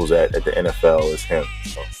their nose at the NFL, is him.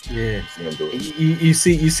 So, yeah, see him do it. You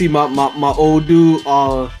see my old dude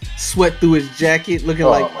sweat through his jacket, looking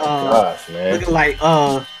gosh, man, looking like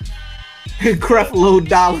Creflo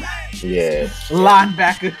Dollar, yeah,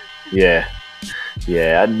 linebacker, yeah.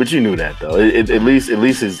 Yeah, but you knew that though. At least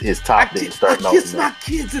his top didn't start melting. Kiss my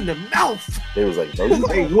kids in the mouth. They was like, no, you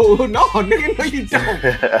like, whoa, no, nigga, no, you don't.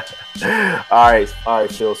 All right,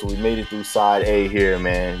 Phil. So we made it through side A here,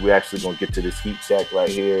 man. We're actually gonna get to this heat check right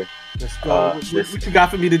here. Let's go. What you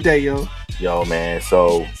got for me today, yo? Yo, man.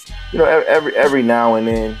 So, you know, every now and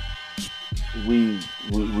then, we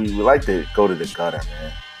like to go to the gutter,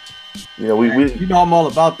 man. You know, you know I'm all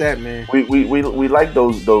about that, man. We like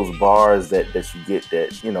those bars that you get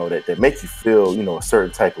that, you know, that make you feel, you know, a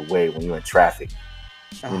certain type of way when you're in traffic.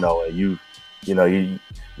 You know, and you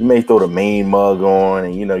may throw the main mug on,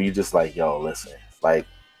 and you know, you just like, yo, listen, like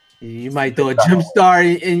you might throw a Jim Star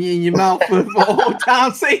in your mouth for old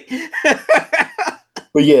time's sake.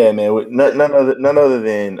 But yeah, man, none other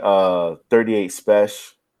than 38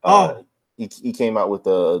 Special. He came out with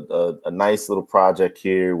a nice little project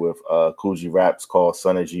here with Kool G Raps called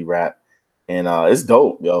Son of G Rap, and it's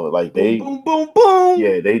dope, yo. Like they boom, boom, boom.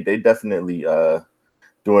 Yeah, they definitely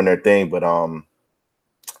doing their thing. But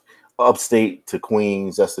Upstate to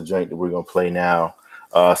Queens, that's the joint that we're gonna play now.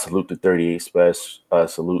 Salute to 38 Special.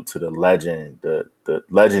 Salute to the legend, the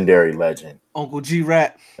legendary legend, Uncle G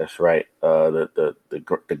Rap. That's right. The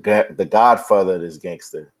godfather of this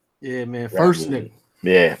gangster. Yeah, man. First nigga.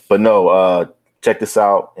 Yeah, but no, check this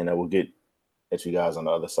out, and we'll get at you guys on the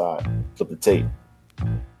other side. Flip the tape.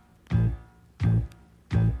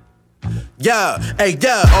 Yeah, hey,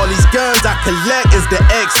 yeah, all these guns I collect is the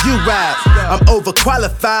XU rap. I'm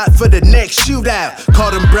overqualified for the next shootout.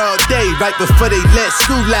 Caught him broad day right before they let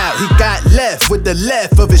school out. He got left with the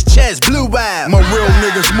left of his chest blew out. My real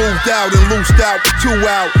niggas moved out and loosed out with 2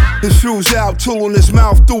 out. His shoes out, tool in his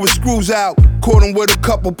mouth, threw his screws out. Caught him with a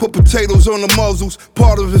couple, put potatoes on the muzzles.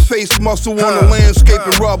 Part of his face muscle on the landscape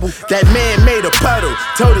and rubble. That man made a puddle.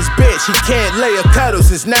 Told his bitch he can't lay a cuddle.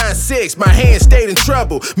 Since 9-6, my hand stayed in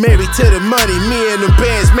trouble. Married to the money, me and the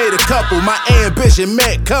bands made a couple. My ambition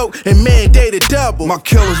met coke and mandated double. My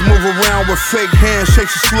killers move around with fake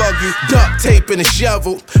handshakes and slug you. Duct tape and a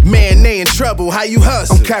shovel. Man, they in trouble. How you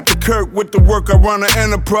hustle? I'm Captain Kirk with the work. I run an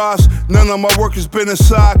enterprise. None of my work has been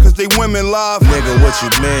inside cause they women live. Nigga, what you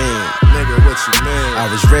mean? Nigga, what you mean? I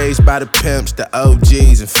was raised by the pimps, the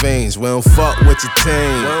OGs and fiends. We don't fuck with your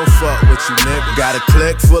team. We don't fuck with you, nigga. Got a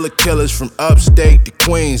clique full of killers from upstate to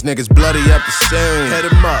Queens. Niggas bloody up the scene.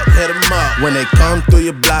 Hit 'em up, hit 'em up. When they come through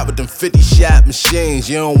your block with them 50-shot machines.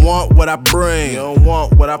 You don't want what I bring. You don't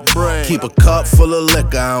want what I bring. Keep a cup full of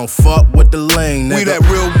liquor. I don't fuck with the lane, nigga. We that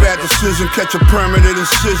real bad decision. Catch a permanent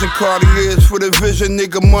incision. Cartiers for the vision.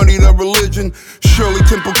 Nigga, money, the religion. Shirley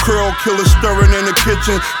Temple Curl. Killer stirring in the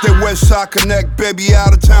kitchen. That West Side Connect. Baby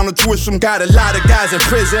out of town to twist 'em. Got a lot of guys in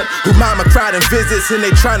prison who mama cried in visits, and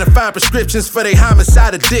they trying to find prescriptions for their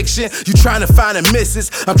homicide addiction. You trying to find them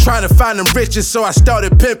misses, I'm trying to find them riches. So I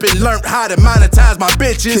started pimping, learned how to monetize my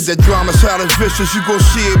bitches. Kid, that drama side is vicious. You gon'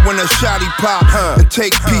 see it when that shotty pop. And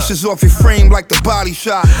take pieces off your frame like the Body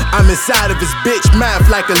Shop. I'm inside of his bitch mouth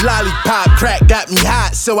like a lollipop. Crack got me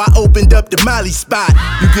hot, so I opened up the Molly spot.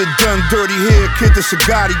 You get done dirty here, kid, the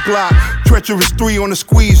Sagatti block. Treacherous 3 on the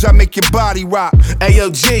squeeze, I make your body rock.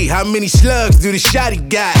 Ayo G, how many slugs do the shotty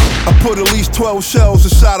got? I put at least 12 shells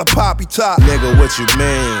inside a poppy top. Nigga, what you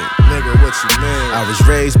mean? Nigga, what you mean? I was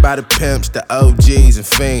raised by the pimps, the OGs and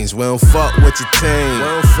fiends. We don't fuck with your team. We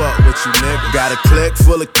don't fuck with you, nigga. Got a clique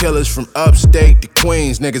full of killers from upstate to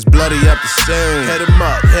Queens. Niggas bloody up the scene. Hit 'em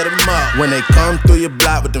up, hit 'em up. When they come through your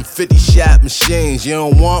block with them 50-shot machines. You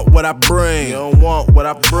don't want what I bring. You don't want what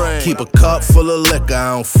I bring. Keep a cup full of liquor.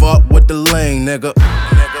 I don't fuck with the lane, nigga.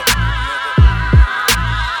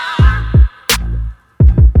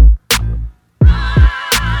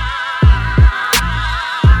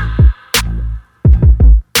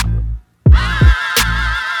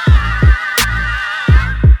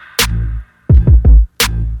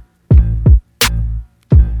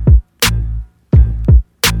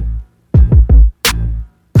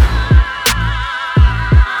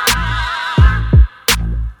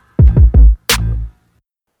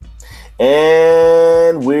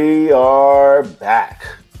 And we are back.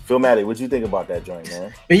 Philmatic, what you think about that joint,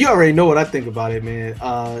 man? Man, you already know what I think about it, man.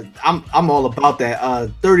 I'm all about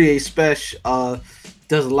that. 38 Special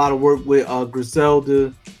does a lot of work with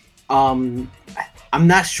Griselda. I'm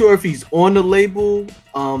not sure if he's on the label,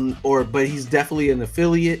 but he's definitely an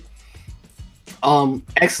affiliate.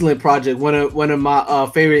 Excellent project. One of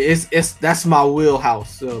my favorite. That's my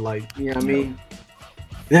wheelhouse. So like, you know what I mean.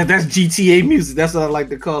 That's GTA music. That's what I like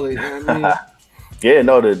to call it. You know what I mean? Yeah,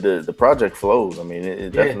 no, the project flows. I mean,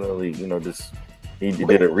 it definitely, you know, just he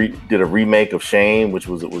did a remake of Shame, which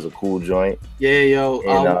was a cool joint. Yeah, yo,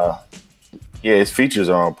 and yeah, his features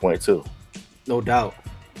are on point too. No doubt.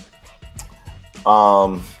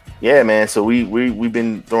 Yeah, man. So we've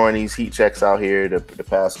been throwing these heat checks out here the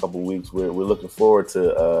past couple weeks. We're looking forward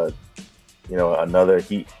to another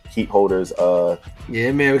heat holders.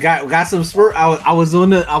 Yeah, man, we got some spurt. I was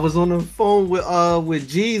on the phone with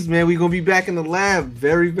G's, man. We're gonna be back in the lab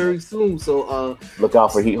very, very soon. So look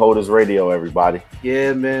out for Heat Holders Radio, everybody.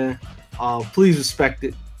 Yeah, man. Please respect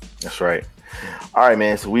it. That's right. All right,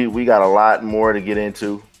 man. So we got a lot more to get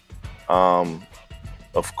into.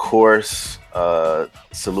 Of course,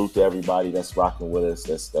 salute to everybody that's rocking with us,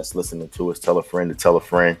 that's listening to us. Tell a friend to tell a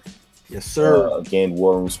friend. Yes, sir. Again,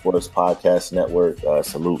 War Room Sports Podcast Network.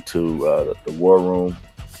 Salute to the War Room,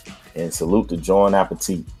 and salute to John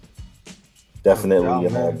Appetit. Definitely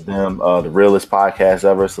them, the realest podcast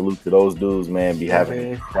ever. Salute to those dudes, man. Be having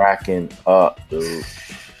it cracking up, dude.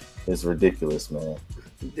 It's ridiculous, man.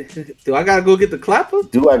 Do I gotta go get the clapper?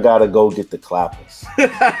 Do I gotta go get the clappers?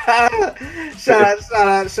 shout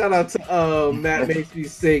out to Matt Makes Me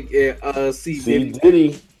Sick and C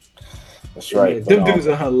Diddy. That's right. Man, them dudes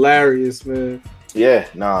are hilarious, man. Yeah,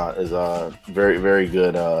 it's very, very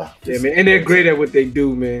good. Yeah, man, and they're great at what they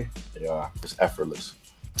do, man. They are. It's effortless.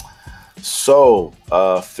 So,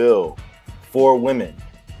 Phil, For Women.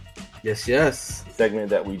 Yes. Segment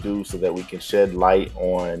that we do so that we can shed light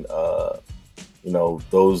on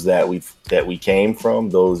those that we came from,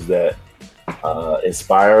 those that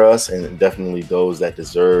inspire us, and definitely those that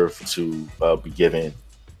deserve to be given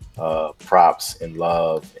props and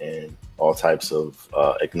love and all types of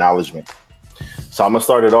acknowledgement. So I'm gonna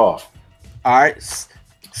start it off. All right,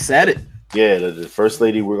 set it. Yeah, the first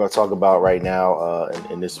lady we're gonna talk about right now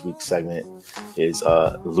in this week's segment is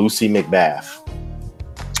Lucy McBath.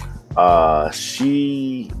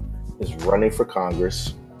 She is running for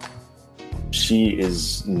Congress. She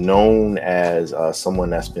is known as someone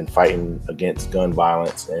that's been fighting against gun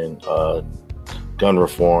violence and gun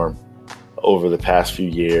reform over the past few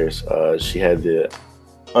years. She had the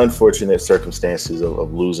unfortunate circumstances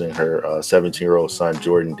of losing her 17-year-old son,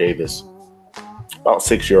 Jordan Davis, about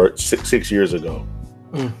 6 years ago.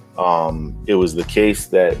 It was the case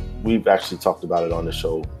that we've actually talked about it on the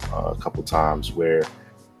show a couple times, where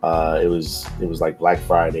it was like Black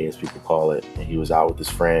Friday, as people call it, and he was out with his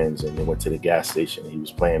friends, and they went to the gas station. And he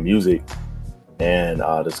was playing music, and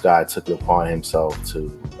this guy took it upon himself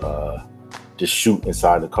to just shoot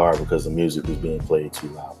inside the car because the music was being played too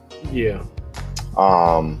loud. Yeah.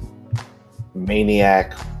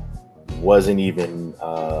 Maniac wasn't even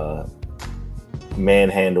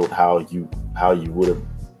manhandled how you would have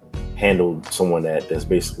handled someone that's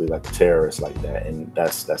basically like a terrorist like that, and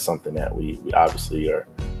that's something that we obviously are,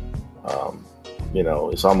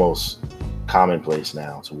 it's almost commonplace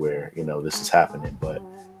now to where this is happening. But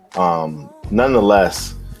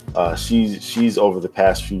nonetheless, she's over the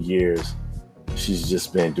past few years, she's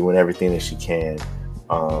just been doing everything that she can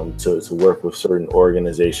to work with certain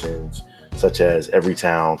organizations such as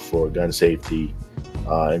Everytown for gun safety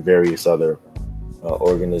and various other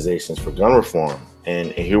organizations for gun reform.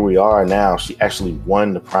 And here we are now. She actually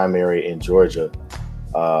won the primary in Georgia,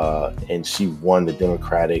 and she won the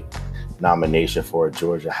Democratic nomination for a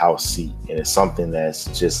Georgia House seat. And it's something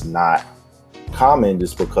that's just not common,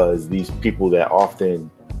 just because these people that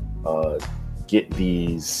often get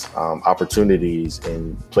these opportunities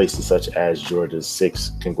in places such as Georgia's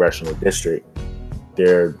 6th congressional district,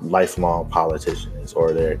 they're lifelong politicians,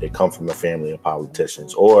 or they come from a family of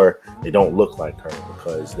politicians, or they don't look like her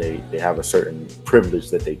because they have a certain privilege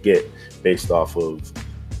that they get based off of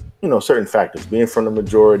certain factors, being from the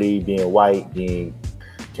majority, being white, being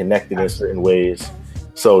connected in certain ways.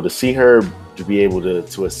 So to see her to be able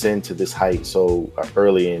to ascend to this height so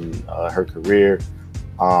early in her career,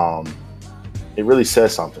 it really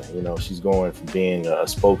says something. She's going from being a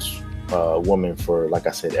spokeswoman for, like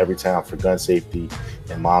I said, Everytown for gun safety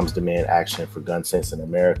and Moms Demand Action for gun sense in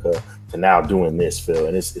America, to now doing this, Phil.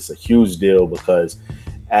 And it's a huge deal, because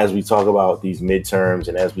as we talk about these midterms,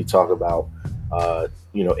 and as we talk about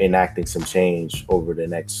enacting some change over the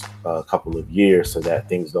next couple of years so that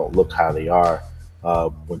things don't look how they are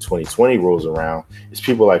when 2020 rolls around, it's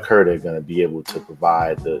people like her that are going to be able to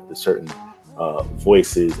provide the certain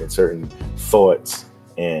voices and certain thoughts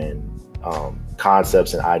and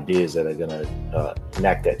concepts and ideas that are going to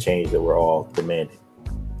enact that change that we're all demanding.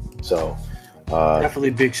 So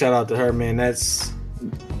definitely big shout out to her, man.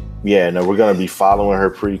 We're going to be following her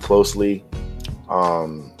pretty closely.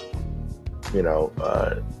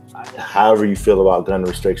 However you feel about gun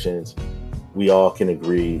restrictions, we all can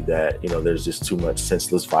agree that there's just too much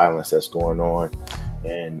senseless violence that's going on.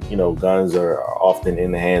 And guns are often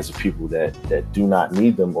in the hands of people that do not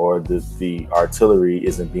need them, or the artillery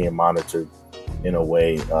isn't being monitored in a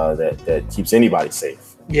way that keeps anybody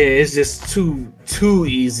safe. Yeah, it's just too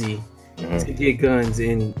easy to get guns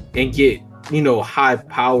and get high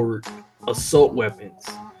powered assault weapons.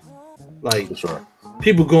 Like, for sure,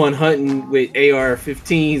 people going hunting with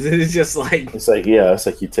AR-15s, and it's just like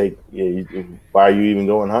you take why are you even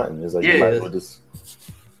going hunting? It's like you might as well just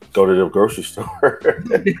go to the grocery store.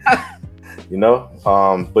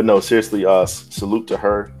 But no, seriously, salute to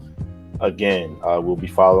her. Again, we'll be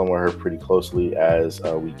following her pretty closely as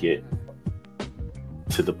we get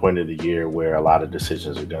to the point of the year where a lot of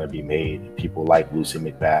decisions are going to be made. People like Lucy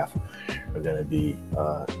McBath are going to be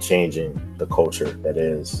changing the culture that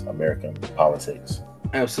is American politics.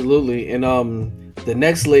 Absolutely. And the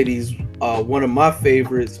next lady's one of my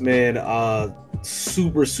favorites, man.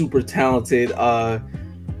 Super talented,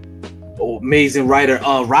 amazing writer,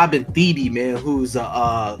 Robin Thede, man, who's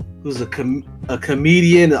a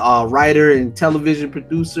comedian, writer, and television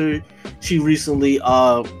producer. She recently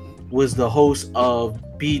was the host of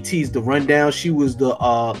BET's The Rundown. She was the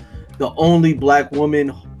only Black woman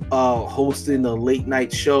hosting a late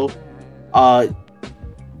night show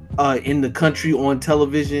in the country on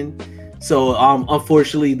television. So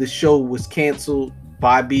unfortunately, the show was canceled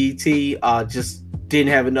by BET. Just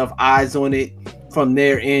didn't have enough eyes on it from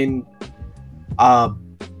their end. And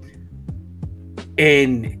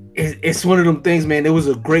it's one of them things, man. It was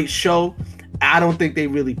a great show. I don't think they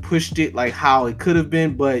really pushed it like how it could have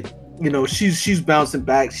been, but she's bouncing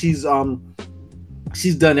back. She's done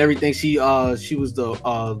everything. She was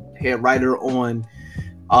the head writer on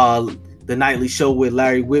the Nightly Show with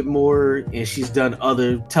Larry Whitmore, and she's done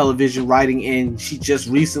other television writing, and she just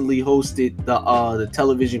recently hosted the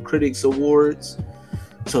Television Critics Awards.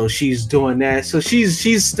 So she's doing that. So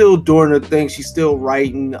she's still doing her thing. She's still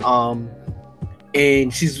writing.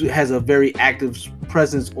 And she has a very active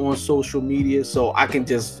presence on social media. So I can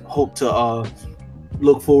just hope to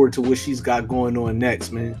look forward to what she's got going on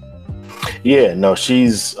next, man. Yeah, no,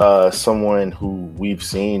 she's someone who we've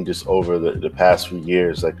seen just over the past few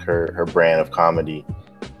years, like her brand of comedy,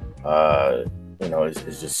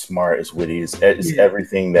 is just smart, it's witty, it's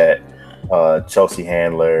everything that Chelsea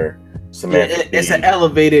Handler, Samantha it's an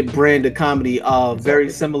elevated brand of comedy, very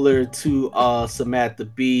similar to Samantha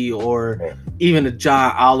Bee or even a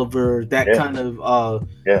John Oliver, that kind of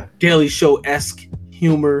Daily Show-esque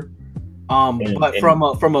humor. But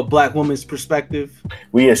from a black woman's perspective.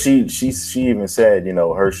 Well, yeah, she even said,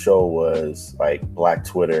 her show was like Black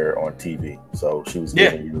Twitter on TV. So she was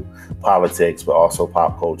giving you politics, but also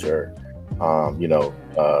pop culture.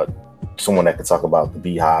 Someone that could talk about the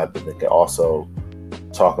Beehive, but that could also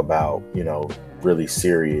talk about, really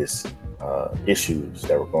serious issues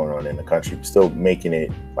that were going on in the country, still making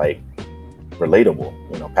it like relatable,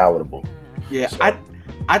 palatable. Yeah, so.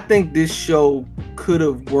 I think this show could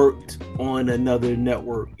have worked on another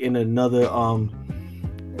network in another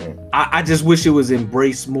I just wish it was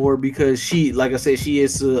embraced more, because she, like I said, she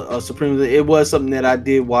is a supreme. It was something that I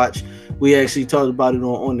did watch. We actually talked about it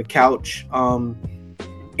on the couch.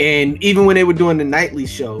 And even when they were doing the nightly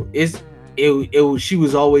show, she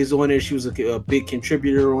was always on there. She was a big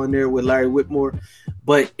contributor on there with Larry Whitmore.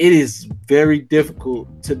 But it is very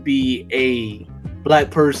difficult to be a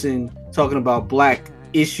black person talking about black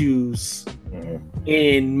issues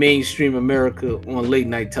in mainstream America on late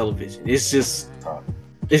night television. It's just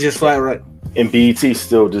flat right. And BET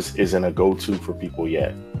still just isn't a go-to for people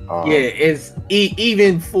yet. It's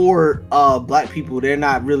even for black people, they're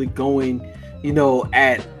not really going,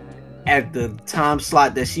 at the time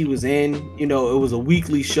slot that she was in. It was a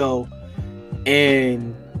weekly show,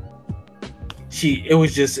 and it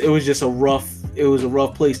was a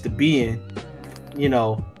rough place to be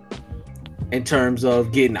in terms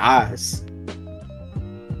of getting eyes.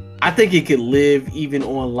 I think it could live even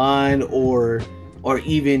online or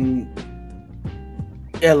even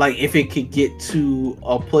like if it could get to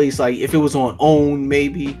a place, like if it was on OWN,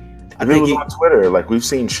 maybe. I think it was on Twitter. Like we've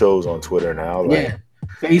seen shows on Twitter now. Like,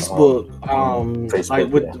 Facebook. Facebook,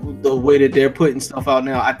 like with the way that they're putting stuff out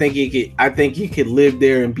now, I think it could live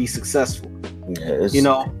there and be successful. Yeah, it's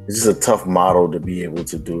just a tough model to be able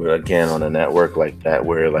to do it again on a network like that,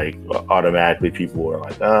 where like automatically people are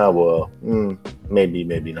like,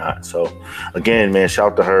 maybe not. So again, man,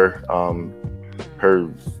 shout to her.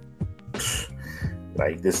 Her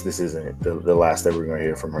like this isn't the last that we're gonna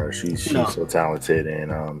hear from her. She's so talented,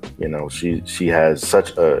 and she has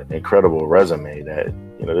such an incredible resume that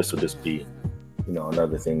this will just be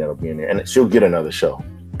another thing that'll be in there, and she'll get another show.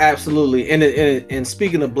 Absolutely. And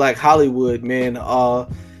speaking of Black Hollywood, man,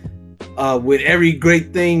 with every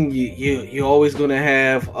great thing, you're always gonna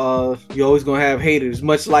have haters.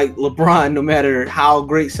 Much like LeBron, no matter how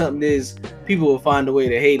great something is, people will find a way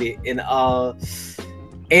to hate it. And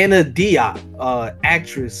Anna Diop,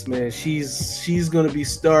 actress, man, she's gonna be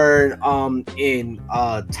starring in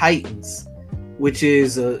Titans, which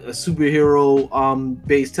is a superhero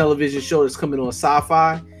based television show that's coming on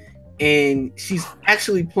Sci-Fi. And she's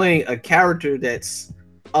actually playing a character that's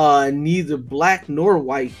neither black nor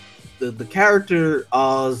white. The character's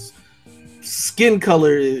skin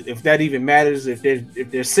color, if that even matters, if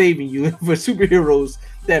they're saving you for superheroes,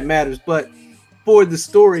 that matters. But for the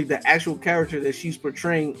story, the actual character that she's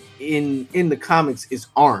portraying in the comics is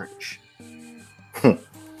orange.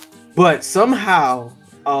 But somehow,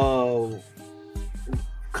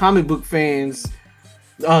 comic book fans,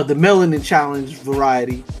 the Melanin Challenge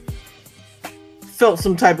variety, felt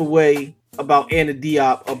some type of way about Anna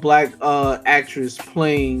Diop, a black actress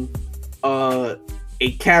playing a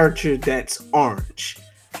character that's orange,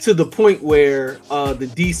 to the point where the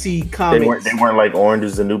DC comics they weren't like Orange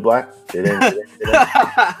is the New Black. They didn't.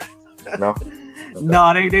 No. Okay.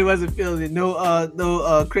 No, they wasn't feeling it.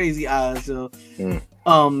 No crazy eyes. So,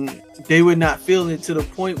 they were not feeling it, to the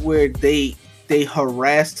point where they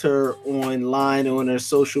harassed her online on her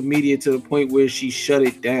social media, to the point where she shut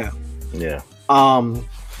it down. Yeah.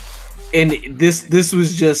 And this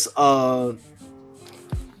was just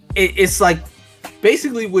it's like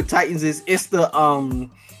basically what Titans is. It's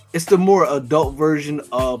the more adult version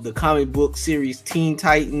of the comic book series Teen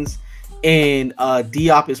Titans, and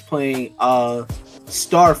Diop is playing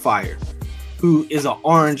Starfire, who is an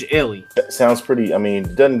orange alien. That sounds pretty. I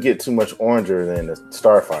mean, doesn't get too much oranger than the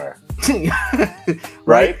Starfire,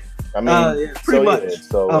 right? I mean, pretty much. Yeah.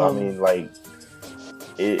 So I mean, like,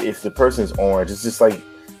 if the person's orange, it's just like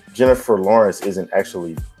Jennifer Lawrence isn't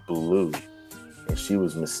actually blue, and she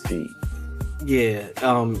was Mystique. Yeah.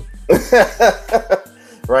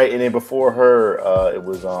 Right, and then before her, it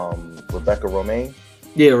was Rebecca Romijn.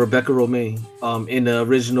 Yeah, Rebecca Romijn. In the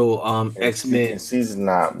original X-Men. She's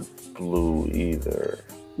not blue either.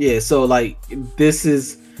 Yeah, so like this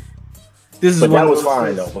is. But that was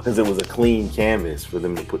fine though, because it was a clean canvas for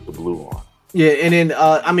them to put the blue on. Yeah, and then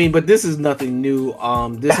I mean, but this is nothing new.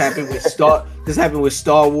 This happened with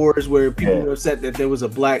Star Wars, where people were upset that there was a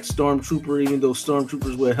black stormtrooper, even though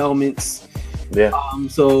stormtroopers wear helmets. Yeah.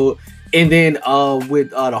 So, and then with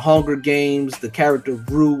the Hunger Games, the character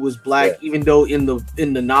Rue was black, even though in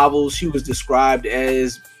the novels she was described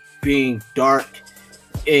as being dark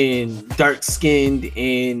skinned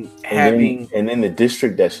and having. And then the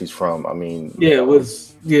district that she's from, I mean. Yeah, it was.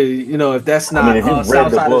 Yeah, you know, if that's not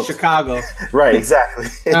south side of Chicago. Right, exactly.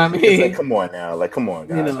 I mean, it's like, come on now. Like, come on,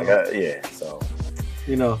 guys. You know, like, so.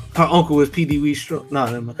 You know, her uncle was P.D. Weestrong. No,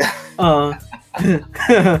 never mind.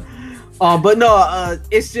 But no,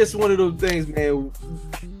 it's just one of those things, man.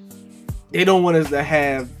 They don't want us to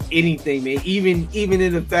have anything, man. Even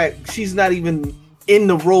in the fact she's not even in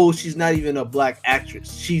the role. She's not even a black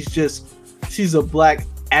actress. She's a black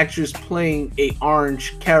actress playing a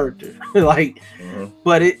orange character. Like,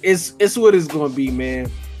 but it's what it's gonna be, man.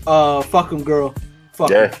 Fuck him, girl.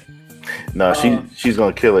 Fuck him. No, she's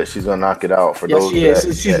gonna kill it. She's gonna knock it out for those. She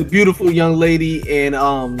is. She's a beautiful young lady, and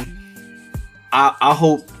I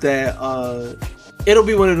hope that it'll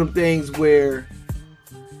be one of them things where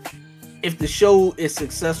if the show is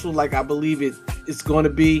successful, like I believe it's going to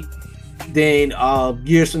be, then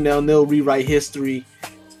years from now they'll rewrite history.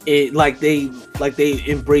 It like they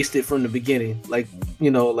embraced it from the beginning, like, you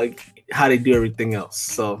know, like how they do everything else.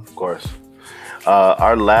 So of course,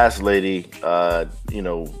 our last lady, you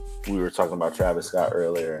know, we were talking about Travis Scott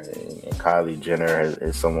earlier, and Kylie Jenner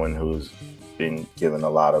is someone who's been given a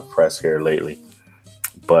lot of press here lately.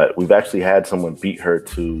 But we've actually had someone beat her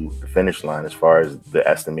to the finish line as far as the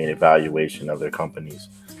estimated valuation of their companies.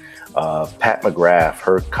 Pat McGrath,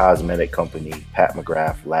 her cosmetic company, Pat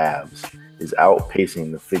McGrath Labs, is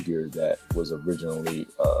outpacing the figure that was originally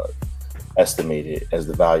estimated as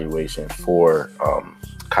the valuation for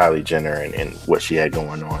Kylie Jenner and what she had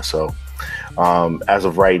going on. So as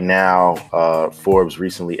of right now, Forbes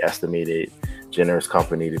recently estimated Jenner's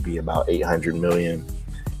company to be about $800 million.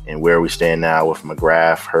 And where we stand now with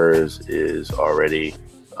McGrath, hers is already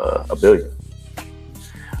 $1 billion.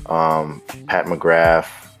 Pat McGrath,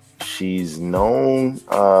 she's known,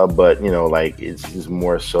 but, you know, like it's just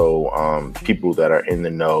more so people that are in the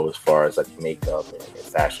know as far as like makeup and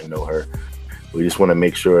fashion know her. We just want to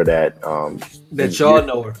make sure that that y'all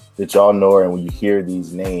know her. That y'all know her, and when you hear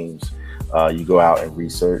these names, you go out and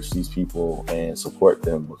research these people and support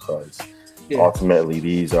them, because ultimately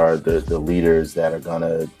these are the leaders that are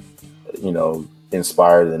gonna, you know,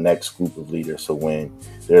 inspire the next group of leaders. So when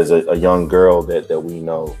there's a young girl that we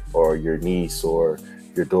know, or your niece or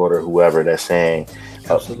your daughter, whoever, that's saying,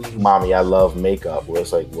 "Mommy, I love makeup," well,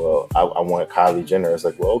 it's like, well, I want Kylie Jenner. It's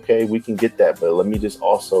like, well, okay, we can get that, but let me just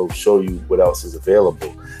also show you what else is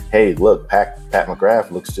available. Hey, look, Pat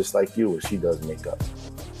McGrath looks just like you, and she does makeup.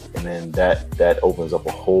 And then that opens up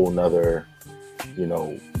a whole nother, you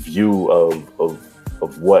know, view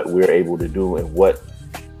of what we're able to do and what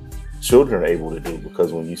children are able to do,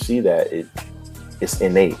 because when you see that, it's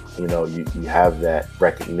innate. You know, you have that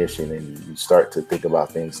recognition, and you start to think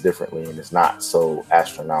about things differently, and it's not so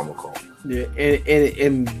astronomical. Yeah,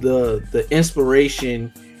 and the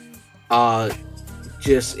inspiration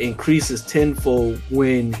just increases tenfold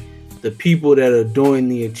when the people that are doing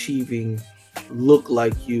the achieving look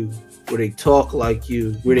like you, where they talk like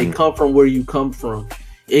you, where they come from, where you come from.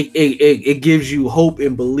 It gives you hope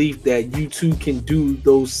and belief that you too can do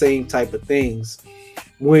those same type of things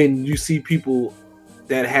when you see people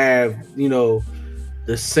that have, you know,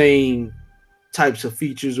 the same types of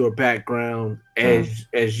features or background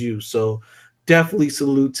as you. So definitely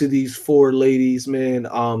salute to these four ladies, man.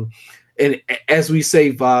 And as we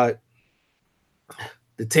say, Vod,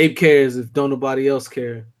 the tape cares if don't nobody else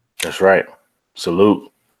care. That's right.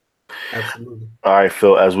 Salute. Absolutely. All right,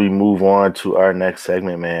 Phil, as we move on to our next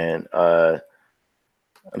segment, man, I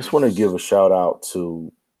just want to give a shout out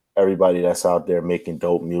to everybody that's out there making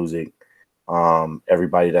dope music.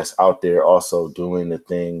 Everybody that's out there also doing the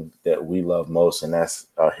thing that we love most, and that's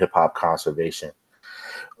hip hop conservation.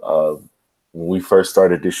 When we first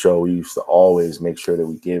started this show, we used to always make sure that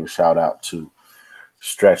we gave a shout out to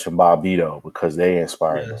Stretch and Bobbito, because they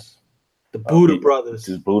inspired us. The Buddha Brothers.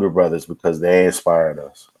 The Buddha Brothers, because they inspired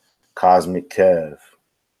us. Cosmic Kev,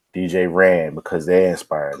 DJ Rand, because they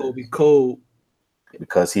inspired Kobe Cole.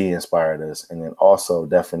 because he inspired us, and then also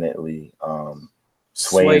definitely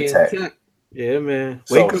Sway and Tech. Yeah, man.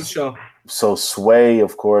 Wake up, show. So Sway,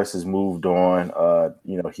 of course, has moved on.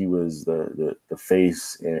 He was the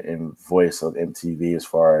face and voice of MTV as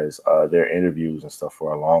far as their interviews and stuff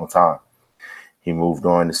for a long time. He moved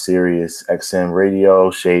on to Sirius XM Radio,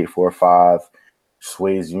 Shade 4-5.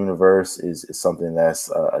 Sway's Universe is something that's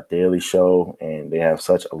a daily show, and they have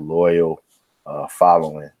such a loyal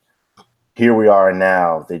following. Here we are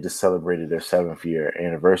now. They just celebrated their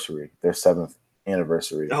 7th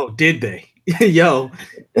anniversary. Oh, did they? Yo.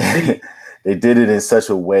 They did it in such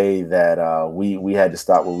a way that we had to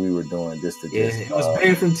stop what we were doing just to it was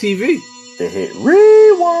banned from TV. They hit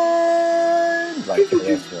rewind. Like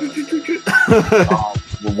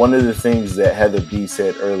one of the things that Heather B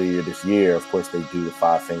said earlier this year, of course, they do the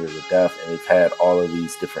 5 Fingers of Death, and they've had all of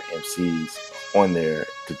these different MCs on there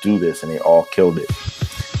to do this, and they all killed it.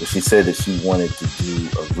 But she said that she wanted to do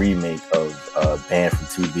a remake of Banned from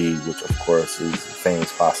TV, which of course is the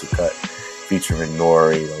famous Posse Cut featuring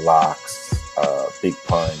Nori, The Lox, Big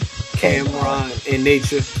Pun, Cameron, and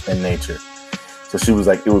Nature. So she was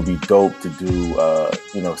like, it would be dope to do,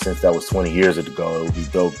 since that was 20 years ago, it would be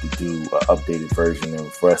dope to do an updated version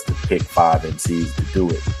and for us to pick 5 MCs to do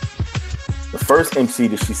it. The first MC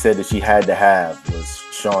that she said that she had to have was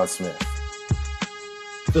Sean Smith.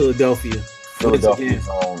 Philadelphia's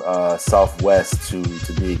own southwest, to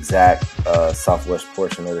be exact, southwest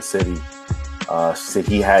portion of the city. She said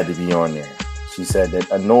he had to be on there. She said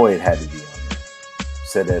that Annoyed had to be on there. She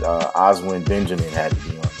said that Oswin Benjamin had to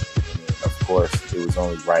be on there. And of course, it was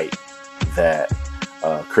only right that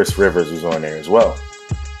Chris Rivers was on there as well.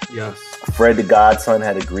 Yes. Fred the Godson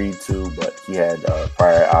had agreed to, but he had a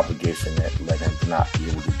prior obligation that led him to not be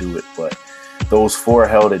able to do it. But those 4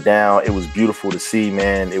 held it down. It was beautiful to see,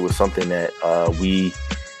 man. It was something that we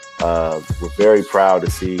were very proud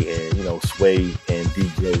to see. And, Sway and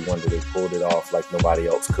DJ Wonder, they pulled it off like nobody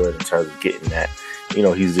else could in terms of getting that.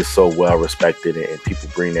 He's just so well respected, and people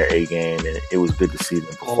bring their A game, and it was good to see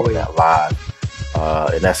them perform that live.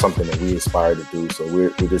 And that's something that we aspire to do. So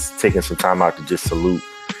we're just taking some time out to just salute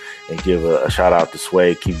and give a shout out to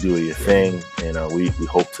Sway. Keep doing your thing, and we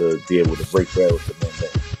hope to be able to break bread with them one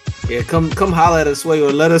day. Yeah, come holler at us, Sway,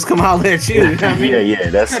 or let us come holler at you. You know what I mean? Yeah.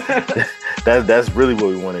 That's really what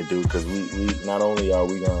we want to do, because we not only are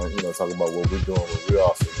we gonna talk about what we're doing, but we're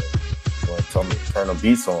also going to turn the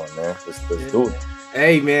beats on, man. Let's do it.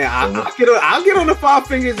 Hey, man, I'll get on the 5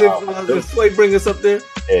 Fingers if Sway bring us up there.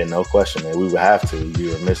 Yeah, no question, man. We would have to. You'd be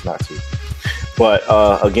remiss not to. But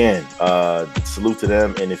again, salute to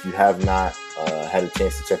them. And if you have not had a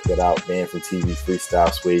chance to check that out, Banned from TV,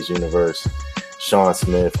 Freestyle, Sway's Universe, Sean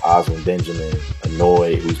Smith, Oswin Benjamin,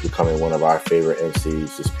 Annoyed, who's becoming one of our favorite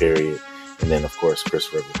MCs, just period. And then, of course,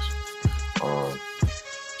 Chris Rivers.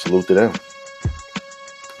 Salute to them.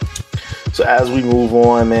 So as we move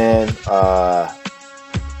on, man,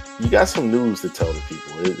 you got some news to tell the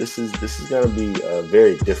people. This is going to be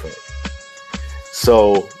very different.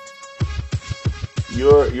 So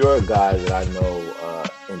you're a guy that I know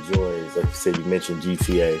enjoys, like you said, you mentioned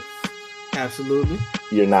GTA. Absolutely.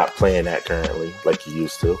 You're not playing that currently like you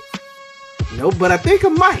used to. No, but I think I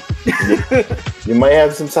might. You might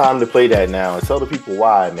have some time to play that now, and tell the people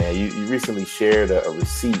why, man. You recently shared a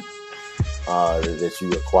receipt that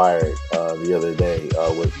you acquired the other day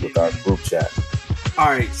with our group chat. All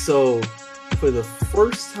right, so for the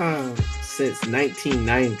first time since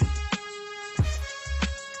 1990,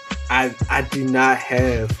 I do not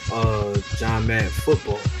have John Madden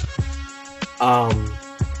Football.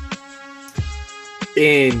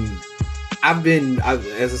 And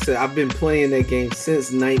as I said, I've been playing that game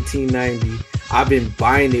since 1990. I've been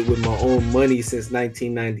buying it with my own money since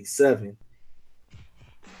 1997.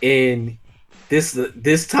 And this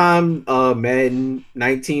time, Madden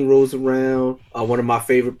 19 rolls around. One of my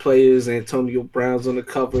favorite players, Antonio Brown's on the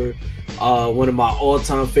cover. One of my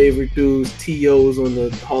all-time favorite dudes, T.O.'s on the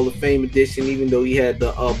Hall of Fame edition, even though he had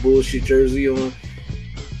the bullshit jersey on.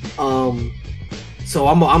 So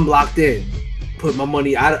I'm locked in. Put my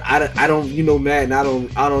money. I don't, Madden. I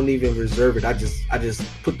don't even reserve it. I just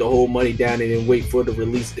put the whole money down and then wait for the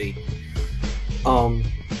release date.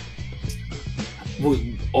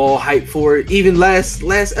 All hyped for it. Even last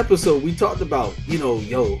episode we talked about,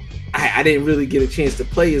 I didn't really get a chance to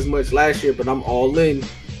play as much last year, but I'm all in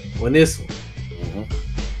on this one.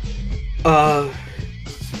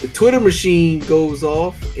 The Twitter machine goes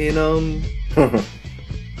off, and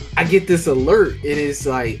I get this alert, and it's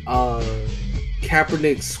like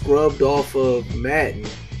Kaepernick scrubbed off of Madden,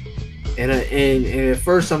 and at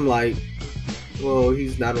first I'm like, well,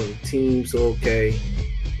 he's not on the team, so okay.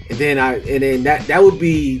 And then that would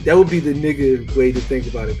be the nigga way to think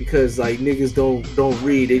about it, because like niggas don't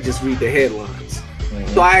read, they just read the headlines.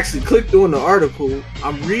 So I actually clicked on the article,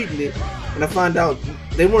 I'm reading it, and I find out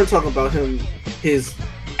they weren't talking about his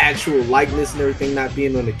actual likeness and everything not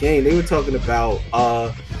being on the game. They were talking about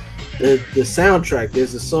the soundtrack.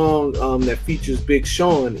 There's a song that features Big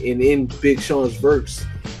Sean, and in Big Sean's verse,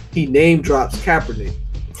 he name drops Kaepernick.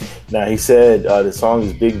 Now he said the song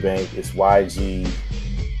is Big Bank. It's YG,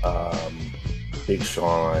 Big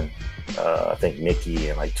Sean, I think Nicki,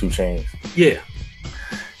 and like 2 Chainz. Yeah.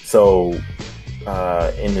 So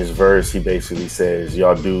in his verse, he basically says,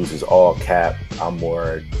 "Y'all dudes is all cap. I'm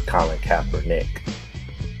more Colin Kaepernick."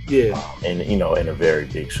 Yeah. And in a very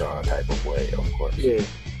Big Sean type of way, of course. Yeah.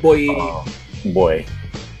 Boy.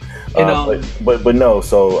 But no.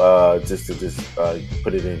 So just to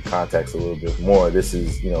put it in context a little bit more, this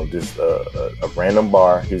is just a random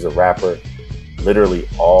bar. He's a rapper. Literally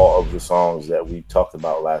all of the songs that we talked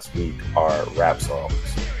about last week are rap songs.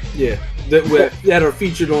 Yeah, that are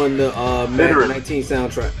featured on the Madden 19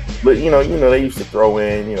 soundtrack. But they used to throw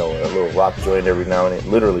in a little rock joint every now and then.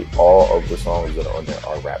 Literally all of the songs that are on there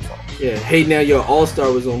are rap songs. Yeah, Hey Now Your All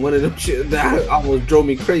Star was on one of them shit that almost drove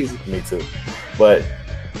me crazy. Me too. But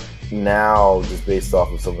now, just based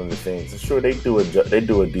off of some of the things, sure they do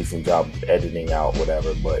a decent job of editing out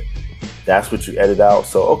whatever, but that's what you edit out.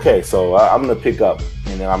 So okay, so I'm gonna pick up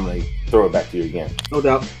and then I'm gonna throw it back to you again. No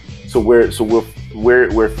doubt. So where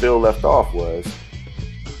Phil left off was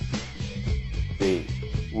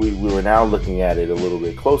we were now looking at it a little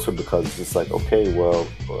bit closer, because it's just like, okay, well,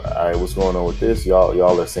 all right, what's going on with this?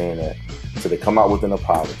 Y'all are saying that. So they come out with an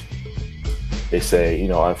apology. They say,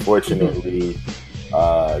 unfortunately,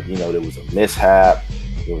 there was a mishap.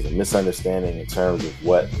 There was a misunderstanding in terms of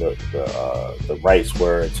what the rights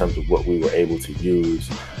were, in terms of what we were able to use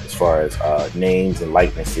as far as names and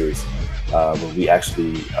likeness series. But we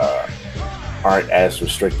actually aren't as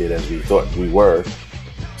restricted as we thought we were.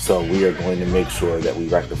 So we are going to make sure that we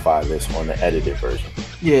rectify this on the edited version.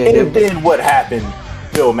 Yeah. And then what happened,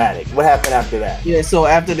 Philmatic? What happened after that? Yeah, so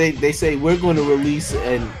after they say we're going to release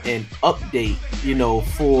an update,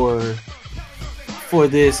 for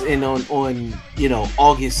this, and on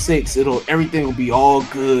August 6th, everything will be all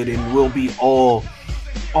good and we'll be all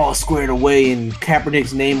squared away, and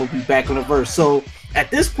Kaepernick's name will be back on the verse. So at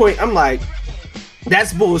this point, I'm like,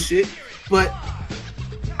 that's bullshit, but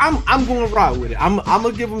I'm going to ride with it. I'm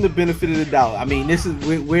gonna give them the benefit of the doubt. I mean, this is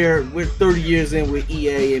we're 30 years in with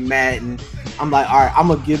EA and Madden. I'm like, all right, I'm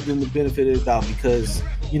gonna give them the benefit of the doubt, because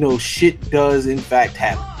shit does in fact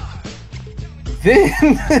happen. Then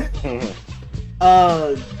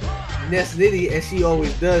Ness Nitty, as she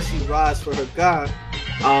always does, she rides for her guy.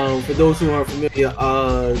 For those who aren't familiar,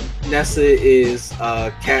 Nessa is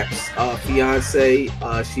Cap's fiance.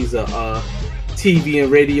 She's a TV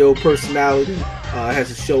and radio personality.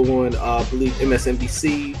 Has a show on, I believe,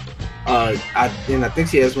 MSNBC. And I think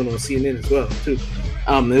she has one on CNN as well, too.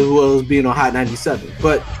 As well as being on Hot 97.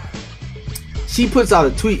 But she puts out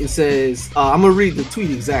a tweet and says, I'm going to read the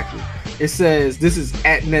tweet exactly. It says, this is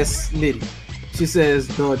at Ness Nitty. She says,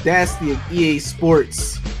 the audacity of EA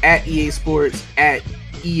Sports, at EA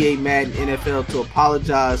Madden NFL, to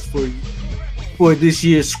apologize for this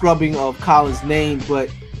year's scrubbing of Colin's name, but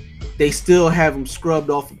they still have him scrubbed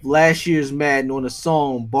off of last year's Madden on the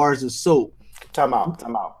song Bars of Soap. Time out.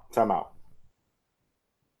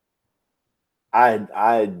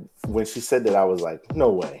 I when she said that, I was like, no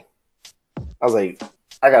way. I was like,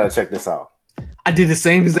 I gotta check this out. I did the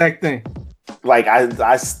same exact thing. Like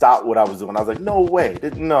I stopped what I was doing. I was like, no way.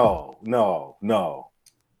 No.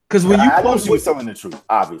 Because when I know she was telling the truth,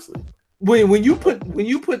 obviously. When you put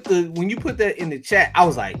that in the chat, I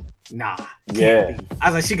was like, nah. Yeah.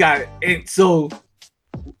 I was like, she got it. And so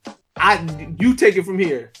you take it from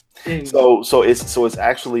here. And so it's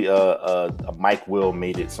actually a Mike Will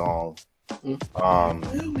Made It song.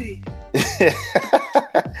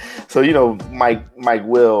 So Mike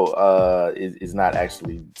Will is not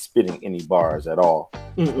actually spitting any bars at all,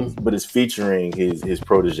 but is featuring his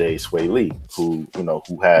protege Sway Lee, who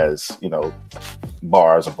has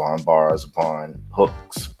bars upon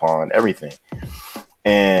hooks upon everything.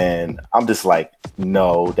 And I'm just like,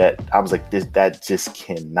 no, that just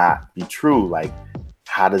cannot be true. Like,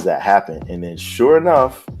 how does that happen? And then sure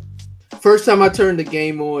enough, first time I turned the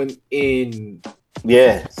game on in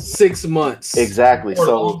 6 months. Exactly.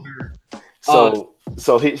 So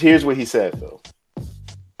here's what he said, Phil.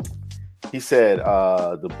 He said,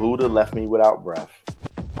 the Buddha left me without breath.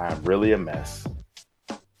 I am really a mess.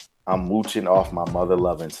 I'm mooching off my mother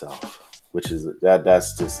loving self, which is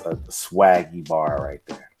that's just a swaggy bar right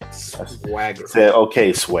there. Swagger. Said,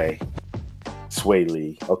 okay, Sway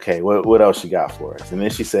Lee. Okay, what else you got for us? And then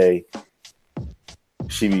she say,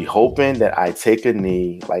 she be hoping that I take a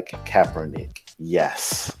knee like Kaepernick.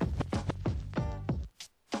 Yes.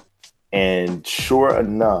 And sure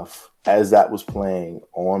enough, as that was playing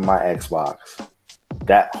on my Xbox,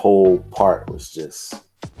 that whole part was just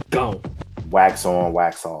gone. Wax on,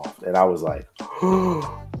 wax off. And I was like,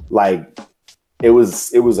 like, it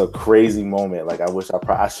was a crazy moment. Like, I wish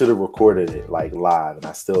I should have recorded it like live, and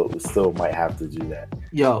I still might have to do that.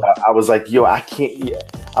 Yo, I was like, yo, I can't. Yeah.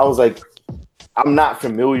 I was like, I'm not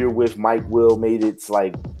familiar with Mike Will Made It's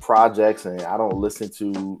like projects, and I don't listen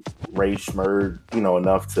to Ray Schmurd,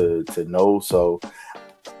 enough to know. So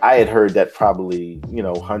I had heard that probably,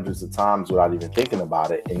 hundreds of times without even thinking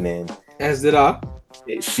about it. And then, as did I.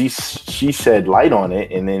 She shed light on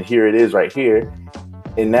it, and then here it is right here.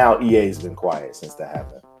 And now EA has been quiet since that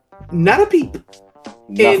happened. Not a peep.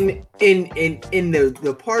 Nothing. And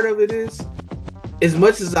the part of it is, as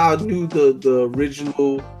much as I knew the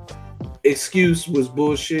original excuse was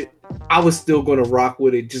bullshit, I was still gonna rock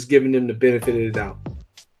with it, just giving them the benefit of the doubt.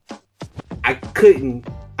 I couldn't.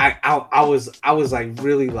 I was like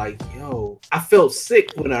really like, yo, I felt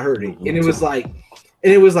sick when I heard it, and it was like,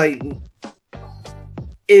 it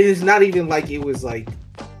is not even like it was like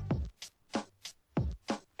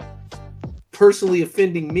personally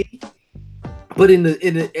offending me, but in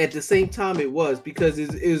the at the same time it was, because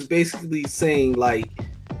it was basically saying like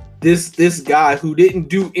this guy who didn't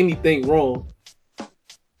do anything wrong,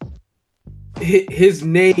 his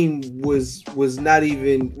name was not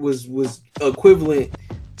even was equivalent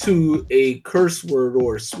to a curse word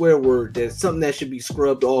or a swear word, that's something that should be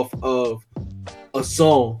scrubbed off of a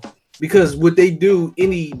song. Because what they do,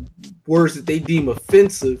 any words that they deem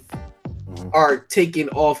offensive are taken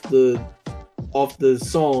off the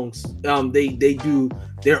songs. They do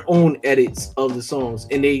their own edits of the songs,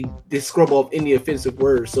 and they scrub off any offensive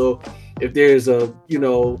words. So if there's an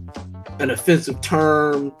offensive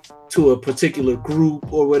term to a particular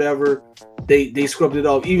group or whatever, they scrubbed it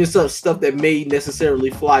off. Even some stuff that may necessarily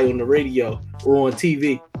fly on the radio or on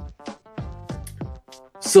TV.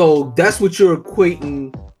 So that's what you're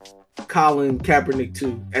equating Colin Kaepernick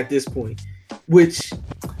to at this point. Which,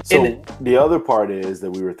 so the other part is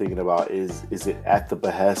that we were thinking about is it at the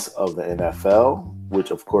behest of the NFL,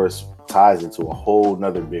 which of course ties into a whole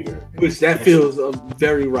nother bigger. Which that feels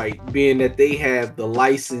very right, being that they have the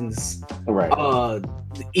license. Right.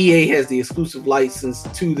 The EA has the exclusive license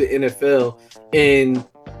to the NFL, and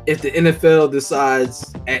if the NFL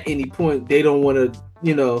decides at any point they don't want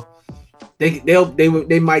to,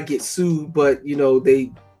 they might get sued, but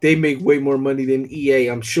they make way more money than EA,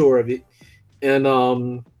 I'm sure of it. And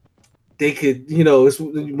they could, it's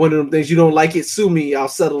one of them things, you don't like it, sue me, I'll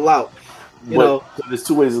settle out. So there's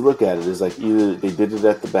two ways to look at it. It's like either they did it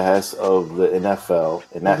at the behest of the NFL,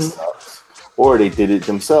 and that sucks, or they did it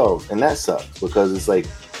themselves, and that sucks, because it's like,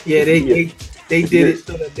 they did it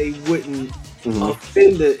so that they wouldn't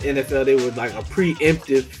offend the NFL. They would like a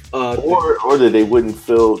preemptive, or that they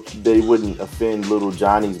wouldn't offend little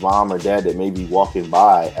Johnny's mom or dad that may be walking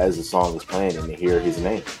by as the song is playing and they hear his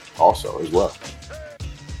name also as well.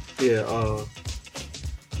 Yeah,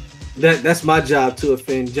 that's my job, to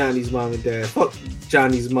offend Johnny's mom and dad. Fuck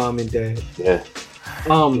Johnny's mom and dad. Yeah.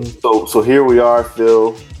 So here we are,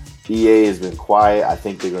 Phil. EA has been quiet. I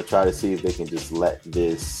think they're gonna try to see if they can just let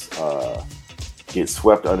this get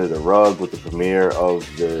swept under the rug with the premiere of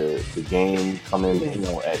the game coming.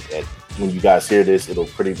 At when you guys hear this, it'll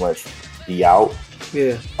pretty much be out.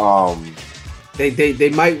 Yeah. They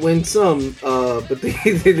might win some, but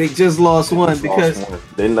they just lost one because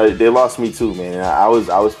they lost me too, man. And I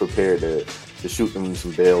was prepared to shoot them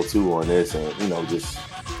some bail too on this, and just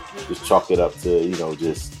chalk it up to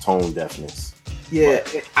just tone deafness. Yeah,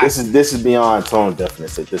 this is beyond tone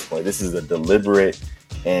deafness at this point. This is a deliberate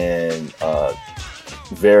and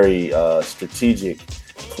very strategic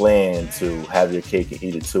plan to have your cake and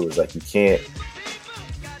eat it too. It's like you can't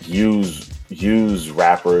use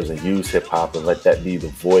rappers and use hip hop and let that be the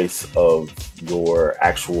voice of your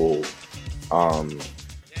actual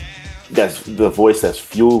that's the voice that's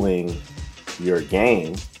fueling your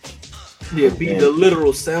game. Yeah, be the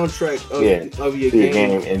literal soundtrack of your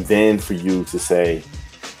game. And then for you to say,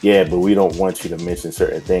 yeah, but we don't want you to mention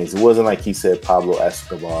certain things. It wasn't like he said Pablo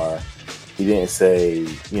Escobar. He didn't say,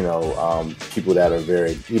 people that are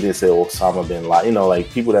very, he didn't say Osama bin Laden, like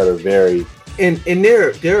people that are very. And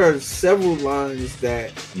there are several lines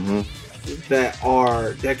that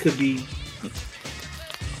that could be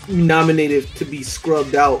nominated to be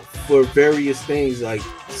scrubbed out for various things like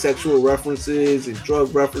sexual references and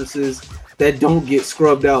drug references that don't get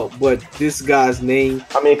scrubbed out, but this guy's name.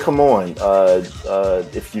 I mean, come on.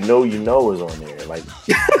 If you know is on there, like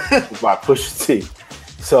by Pusha T.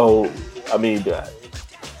 So, I mean,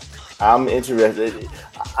 I'm interested.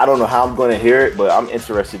 I don't know how I'm going to hear it, but I'm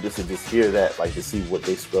interested just to hear that, like to see what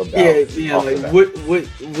they scrubbed out. Yeah. Like what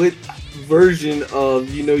version of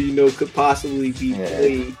you know could possibly be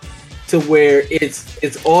played to where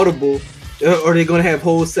it's audible. Are they going to have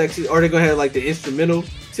whole sections? Are they going to have like the instrumental?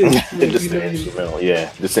 Too? Just the instrumental, yeah.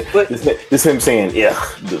 This him saying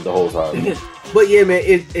the whole time. But yeah, man,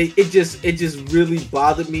 it just really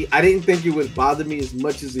bothered me. I didn't think it would bother me as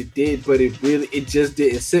much as it did, but it just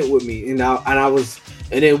didn't sit with me. And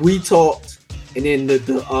then we talked, and then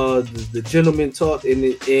the gentleman talked, and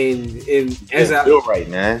as I feel right,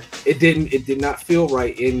 man. It did not feel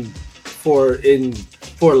right. And for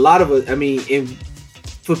a lot of us, I mean,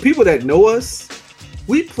 for people that know us,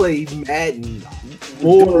 we played Madden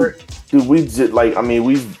more. Dude, we just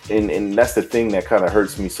and that's the thing that kind of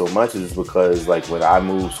hurts me so much is because like when I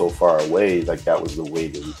moved so far away, like that was the way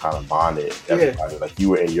that we kind of bonded. Everybody, like you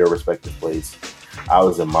were in your respective place, I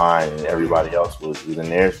was in mine, and everybody else was in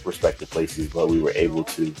their respective places, but we were able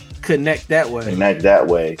to connect that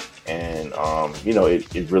way. And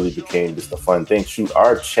it really became just a fun thing. Shoot,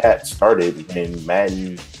 our chat started in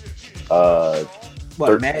Madden.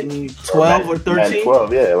 Madden 12 or 13? Madden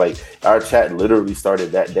 12, yeah. Like our chat literally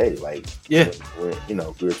started that day. Like, yeah, we were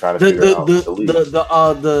trying to figure out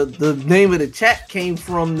the name of the chat came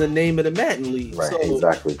from the name of the Madden League. Right,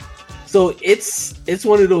 exactly. So it's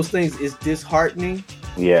one of those things. It's disheartening.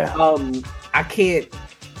 Yeah. I can't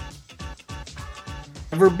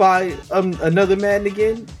ever buy another Madden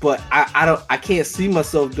again, but I can't see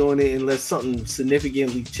myself doing it unless something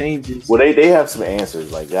significantly changes. Well, they have some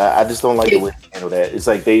answers. Like I just don't like the way they handle that. It's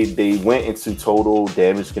like they went into total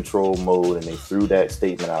damage control mode and they threw that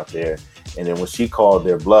statement out there. And then when she called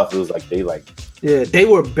their bluff, it was like they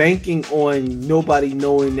were banking on nobody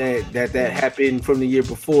knowing that happened from the year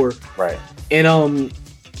before. Right. And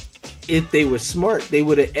if they were smart, they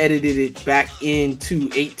would have edited it back into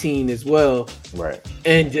 18 as well. Right.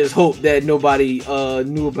 And just hope that nobody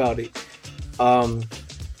knew about it.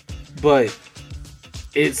 But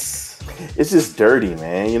it's just dirty,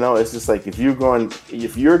 man. You know, it's just like if you're going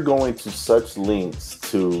to such lengths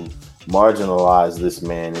to marginalize this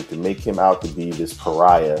man and to make him out to be this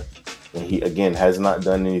pariah when he again has not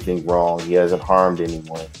done anything wrong, he hasn't harmed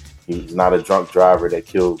anyone. He's not a drunk driver that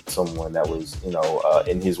killed someone that was,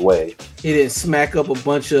 in his way. He didn't smack up a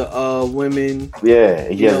bunch of women. Yeah,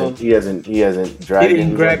 he hasn't dragged. He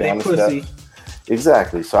didn't grab their pussy.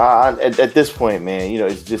 Exactly. So at this point, man,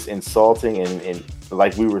 it's just insulting, and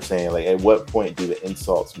like we were saying, like at what point do the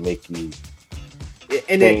insults make you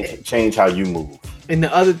change how you move? And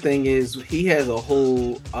the other thing is, he has a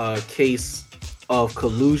whole case of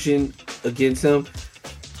collusion against him.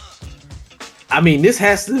 I mean, this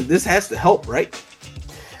has to help, right?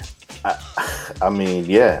 I mean,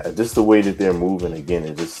 yeah, just the way that they're moving again,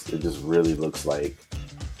 it just really looks like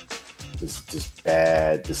just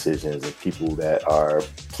bad decisions of people that are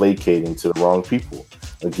placating to the wrong people.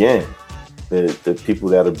 Again, the people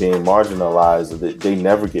that are being marginalized, they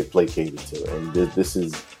never get placated to, and this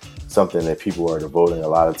is something that people are devoting a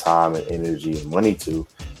lot of time and energy and money to.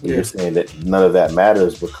 Yeah. You're saying that none of that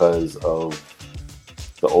matters because of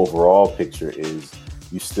the overall picture is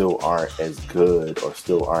you still aren't as good or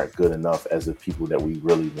still aren't good enough as the people that we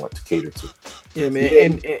really want to cater to. Yeah,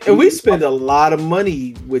 man. And we spend a lot of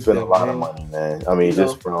money with them. Spend a lot of money, man. I mean,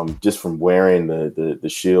 just from wearing the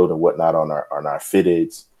shield and whatnot on our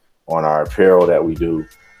fitteds, on our apparel that we do.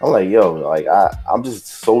 I'm like, yo, like I'm just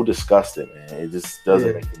so disgusted, man. It just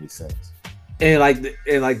doesn't make any sense. And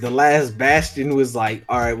the last Bastion was like,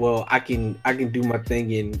 all right, well, I can do my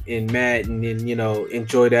thing in Madden and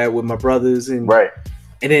enjoy that with my brothers and right.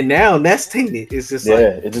 And then now that's tainted. It's just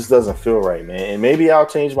it just doesn't feel right, man. And maybe I'll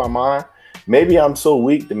change my mind. Maybe I'm so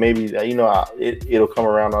weak that maybe it'll come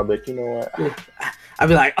around. I'll be like, you know what? I'll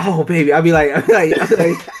be like, oh baby. I'll be like,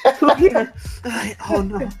 oh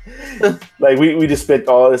no. Like we just spent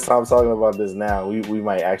all this time talking about this. Now we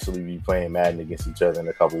might actually be playing Madden against each other in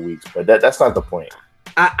a couple weeks, but that's not the point.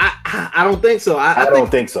 I don't think so. I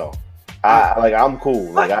don't think so. I'm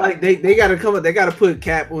cool. They gotta come up. They gotta put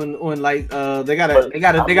Cap on they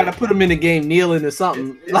gotta put him in the game kneeling or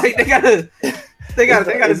something. Like they gotta.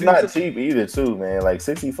 It's not cheap either, too, man. Like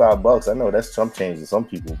 $65. I know that's chump change to some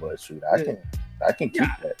people, but shoot, I can keep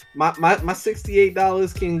that. My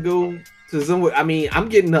 $68 can go to somewhere. I mean, I'm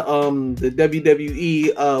getting the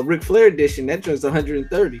WWE Ric Flair edition. That joint's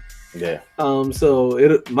 $130. Yeah.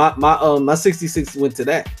 So my 66 went to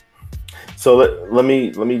that. So let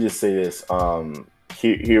me just say this.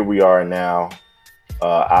 Here we are now.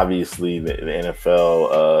 Obviously, the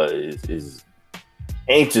NFL is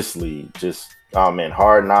anxiously just. Oh man,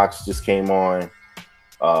 Hard Knocks just came on.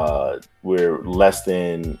 We're less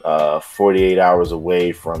than 48 hours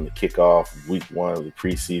away from the kickoff of week 1 of the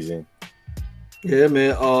preseason. Yeah,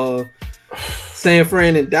 man. San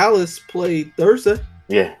Fran and Dallas played Thursday.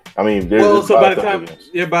 Yeah, I mean, so by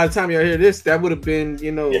the time y'all hear this, that would have been,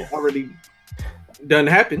 already done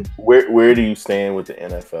happened. Where do you stand with the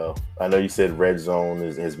NFL? I know you said red zone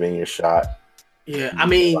has been your shot. Yeah, I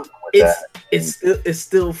mean, it's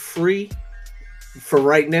still free for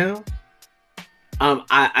right now.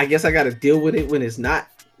 I guess I got to deal with it when it's not,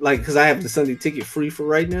 like, because I have the Sunday ticket free for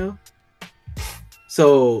right now.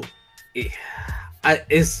 So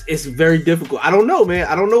it's very difficult. I don't know, man.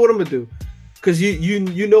 I don't know what I'm gonna do, because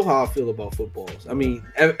you know how I feel about footballs. I mean,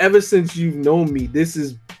 ever since you've known me, this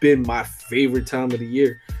has been my favorite time of the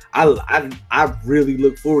year. I really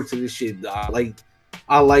look forward to this shit. I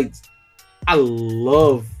watch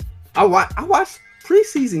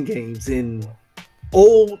preseason games and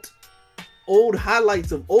old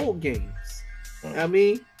highlights of old games. I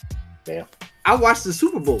mean, yeah. I watched the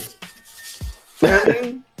Super Bowl. I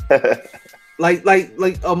mean, like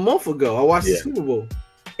a month ago, I watched the Super Bowl,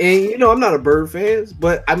 and I'm not a Bird fan,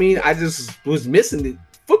 but I mean, I just was missing the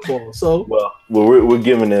football. So well, we're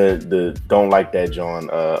giving the Don't Like That John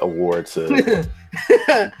award to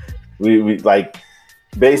we like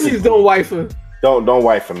basically please don't wife her. Don't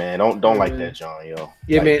wife her, man. Don't like that John, yo.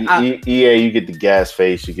 Yeah, like, man. EA, you get the gas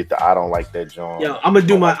face, you get the I don't like that John. Yeah, I'm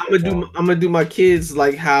gonna do my kids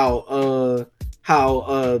like how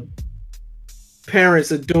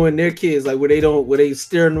parents are doing their kids, like where they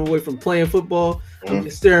steering them away from playing football. I'm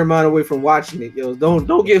just steering mine away from watching it, yo.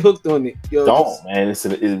 Don't get hooked on it, yo. Man.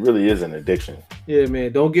 It really is an addiction. Yeah,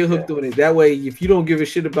 man. Don't get hooked on it. That way, if you don't give a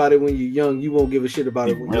shit about it when you're young, you won't give a shit about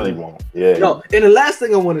it when really you're won't. Yeah. No, and the last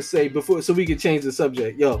thing I want to say so we can change the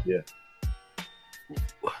subject, yo. Yeah.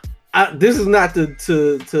 This is not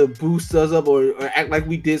to boost us up or act like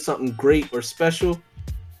we did something great or special.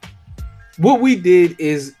 What we did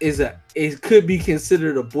it could be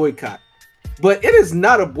considered a boycott. But it is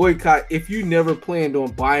not a boycott if you never planned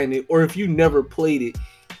on buying it or if you never played it.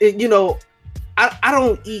 I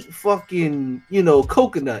don't eat fucking,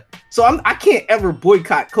 coconut. So I can't ever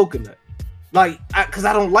boycott coconut. Like, because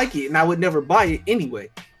I don't like it and I would never buy it anyway.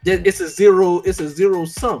 It's a zero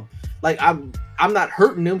sum. Like, I'm not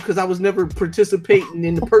hurting them because I was never participating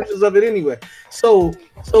in the purchase of it anyway. So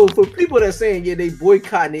for people that saying, yeah, they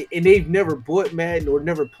boycotting it and they've never bought Madden or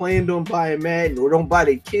never planned on buying Madden or don't buy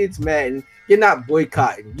their kids Madden, you're not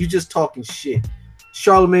boycotting. You just talking shit.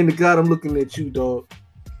 Charlemagne the God, I'm looking at you, dog.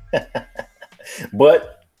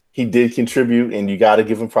 But he did contribute, and you got to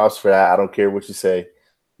give him props for that. I don't care what you say.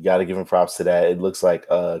 You got to give him props to that. It looks like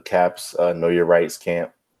Cap's Know Your Rights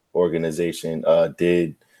Camp organization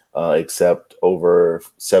did accept over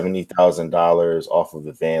 $70,000 off of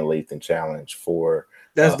the Van Lathan challenge for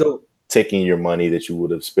that's dope. Taking your money that you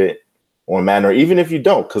would have spent on Madden, or even if you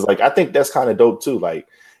don't, because like I think that's kind of dope too. Like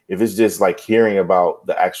if it's just like hearing about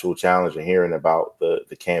the actual challenge and hearing about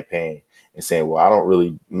the campaign and saying, well, I don't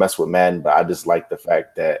really mess with Madden, but I just like the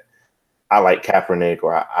fact that I like Kaepernick,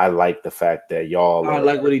 or I like the fact that y'all I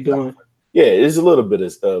like what he's doing. Yeah, there's a little bit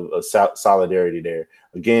of solidarity there.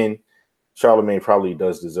 Again, Charlemagne probably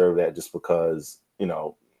does deserve that just because, in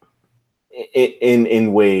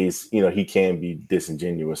ways, he can be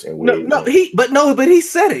disingenuous in ways. But he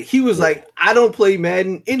said it. He was like, I don't play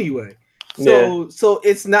Madden anyway. So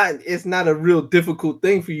it's not a real difficult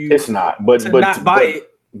thing for you. It's not, but not buy it.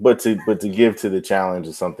 But to give to the challenge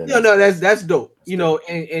or something. No, that's dope.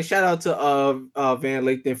 And shout out to Van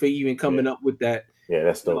Lathan for even coming up with that. Yeah,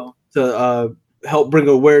 that's dope. To help bring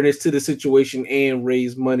awareness to the situation and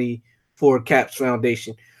raise money for Cap's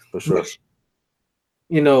Foundation. For sure. Which,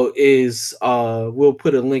 we'll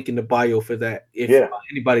put a link in the bio for that if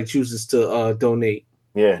anybody chooses to donate.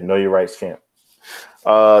 Yeah, Know Your Rights Camp.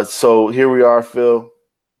 So here we are, Phil.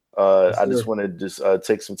 I just want to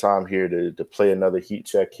take some time here to play another heat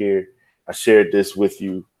check here. I shared this with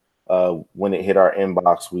you when it hit our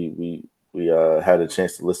inbox. We had a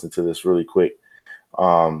chance to listen to this really quick.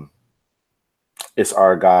 It's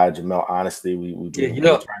our guy Jamel Honesty. We've been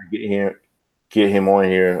trying to get him on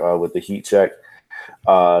here with the heat check.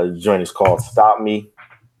 Joint is called "Stop Me."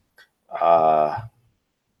 We're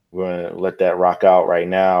gonna let that rock out right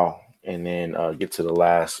now, and then get to the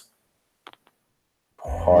last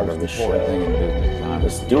part of the show.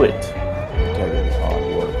 Let's do it. Integrity, hard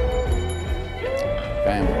work,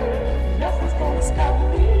 family,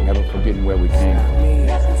 never forgetting where where we came from.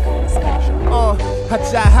 I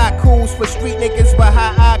jot haikus for street niggas with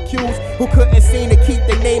high IQs who couldn't seem to keep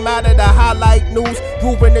their name out of the highlight news.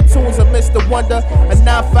 Grooving the tunes of Mr. Wonder, a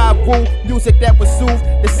 9-5 woo, music that would soothe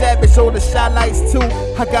the savage or the shy lights too.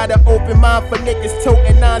 I got an open mind for niggas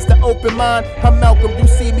toting nines to open mind. I'm Malcolm, you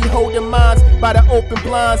see me holding minds by the open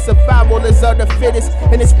blinds. Survival is of the fittest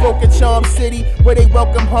in this broken charm city where they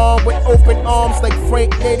welcome harm with open arms like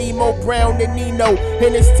Frank Nitty, Mo Brown and Nino.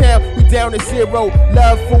 In this town, we down to zero.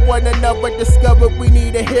 Love for one another, discovered we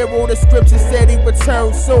need a hero. The scripture said he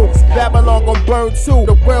returned soon. Babylon gon' burn too.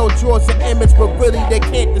 The world draws an image, but really they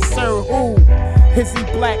can't discern who. Is he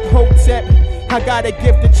Black Hotep? I got a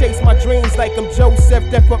gift to chase my dreams like I'm Joseph.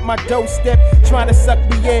 Death up my doorstep, trying to suck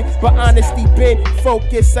me in, but honesty been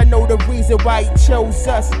focused. I know the reason why he chose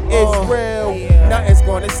us is real. Nothing's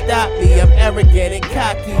gonna stop me, I'm arrogant and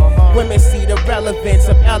cocky. Women see the relevance,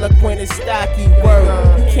 I'm eloquent and stocky.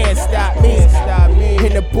 Word, you can't stop me.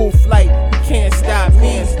 In the booth like, you can't stop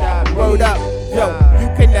me. Word up. Yo, you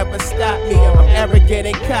can never stop me. I'm arrogant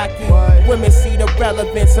and cocky. Women see the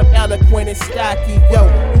relevance. I'm eloquent and stocky. Yo,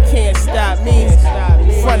 you can't stop me.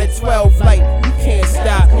 Front of 12 like you can't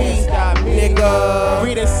stop me, nigga.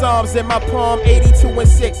 Reading Psalms in my palm, 82 and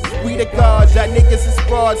 6. We the gods, y'all niggas is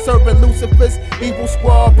fraud, serving Lucifer's evil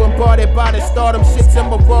squad, bombarded by the stardom shit's a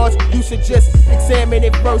mirage. You should just examine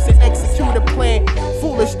it first and execute a plan.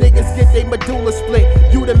 Foolish niggas get they medulla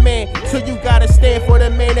split. You the man, so you gotta stand for the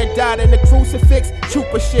man that died in the crucifix.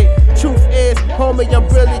 Trooper shit. Truth is, homie, I'm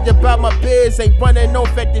really about my biz. Ain't running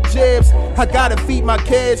off at the jibs. I gotta feed my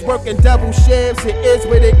kids, working double shifts. It is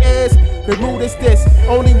what it is. The root is this.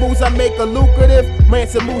 Only moves I make are lucrative.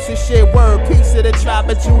 Manson Musa shit, word. Piece of the tribe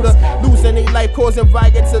of Judah. Losing their life, causing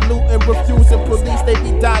riots and looting. Refusing police, they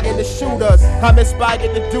be dying to shoot us. I'm inspired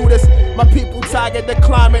to do this. My people tired, the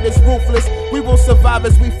climate is ruthless. We will survive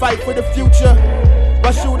as we fight for the future.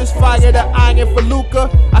 My shooters fire the iron for Luca.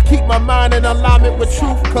 I keep my mind in alignment with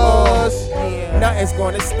truth, cause nothing's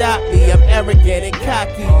gonna stop me. I'm arrogant and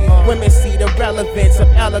cocky. Women see the relevance. I'm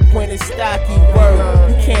eloquent and stocky. Word,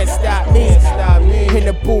 you can't stop me. In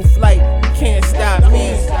the booth like, you can't stop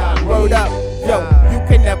me. Word up, yo, you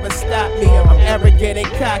can never stop me. I'm arrogant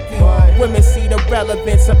and cocky. Women see the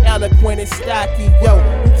relevance. I'm eloquent and stocky. Yo,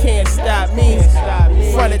 you can't stop me.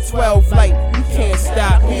 Front of 12 like, you can't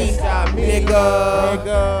stop me,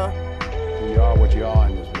 nigga. You are what you are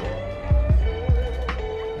in this world.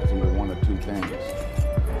 There's only one or two things.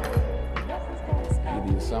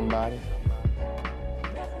 Either you're somebody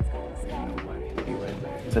or you're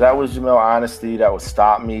nobody. So that was Jamel Honesty. That was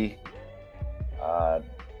Stop Me.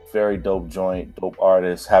 Very dope joint, dope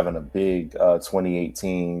artist, having a big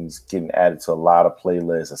 2018s, getting added to a lot of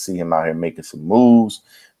playlists. I see him out here making some moves,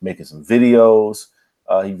 making some videos.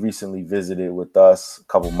 He recently visited with us a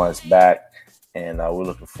couple months back, and we're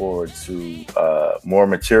looking forward to more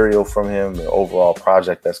material from him, the overall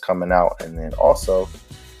project that's coming out, and then also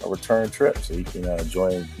a return trip so he can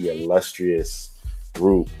join the illustrious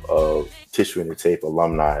group of Tissue and the Tape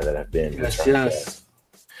alumni that have been returned.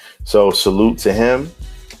 So salute to him.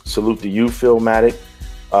 Salute to you, Philmatic.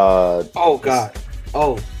 Oh God.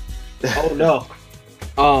 Oh no.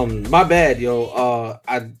 My bad, yo.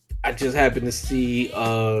 I just happened to see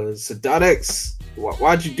Sadadex.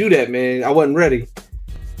 Why'd you do that, man? I wasn't ready.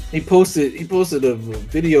 He posted a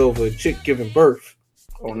video of a chick giving birth.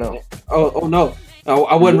 Oh no. Oh no.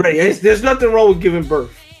 I wasn't ready. There's nothing wrong with giving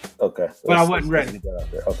birth. Okay. But I wasn't ready.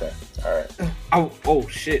 Okay. All right. Oh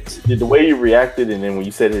shit. The way you reacted, and then when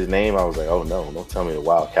you said his name, I was like, oh no, don't tell me the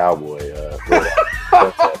Wild Cowboy.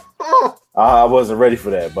 I wasn't ready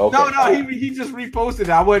for that, but okay. No, he just reposted it.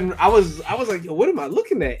 I was like, yo, what am I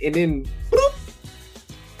looking at? And then bloop,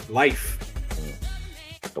 life.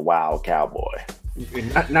 The Wild Cowboy.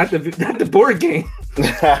 Not the board game.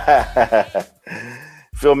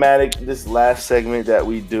 Philmatic, this last segment that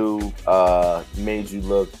we do, Made You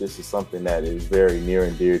Look. This is something that is very near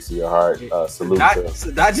and dear to your heart. Salute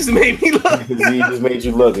to that just made me look. He just made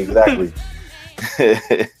you look, exactly.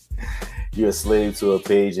 You're a slave to a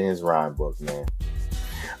page in his rhyme book, man.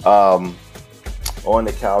 On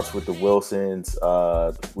the Couch with the Wilsons,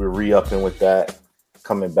 we're re-upping with that,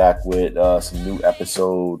 coming back with some new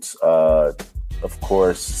episodes. Of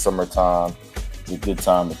course, summertime is a good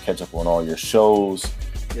time to catch up on all your shows.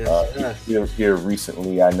 Yes. Here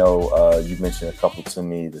recently, I know you mentioned a couple to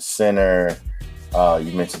me. The Sinner,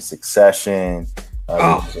 you mentioned Succession, you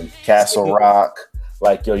mentioned Castle Rock.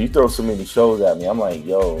 Like, yo, you throw so many shows at me. I'm like,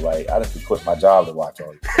 yo, like, I have to quit my job to watch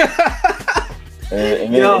all these.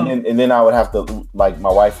 and then I would have to, like, my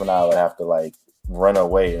wife and I would have to, like, run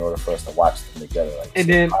away in order for us to watch them together. Like, it's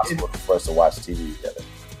impossible for us to watch TV together.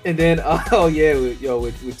 And then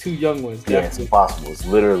with two young ones. Yeah, it's impossible. It's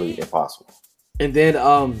literally impossible. And then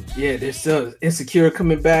there's still Insecure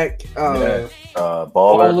coming back.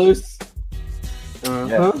 Ballers.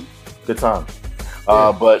 Yeah, good time.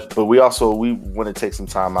 But we want to take some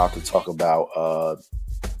time out to talk about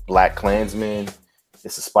Black Klansman.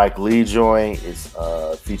 It's a Spike Lee joint. It's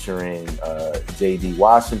featuring J.D.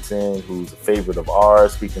 Washington, who's a favorite of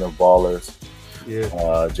ours. Speaking of ballers,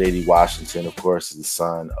 J.D. Washington, of course, is the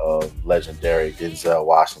son of legendary Denzel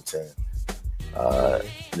Washington.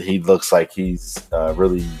 He looks like he's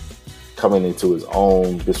really coming into his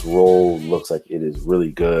own. This role looks like it is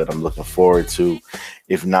really good. I'm looking forward to,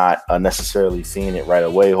 if not necessarily seeing it right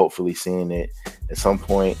away, hopefully seeing it at some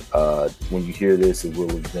point. When you hear this, it will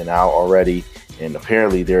have been out already. And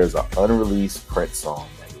apparently there's an unreleased Prince song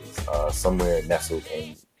that is somewhere nestled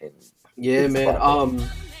in. Yeah, man.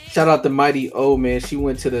 Shout out to Mighty O, man. She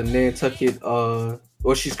went to the Nantucket,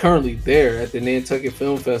 she's currently there at the Nantucket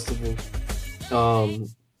Film Festival.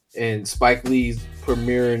 And Spike Lee's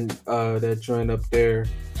premiering that joint up there,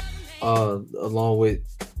 along with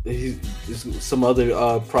some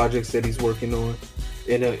other projects that he's working on.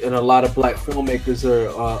 And a lot of Black filmmakers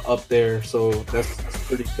are up there, so that's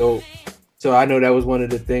pretty dope. So I know that was one of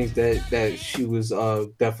the things that she was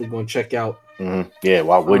definitely going to check out. Mm-hmm. Yeah,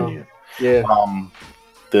 why wouldn't you? Yeah.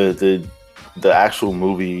 The actual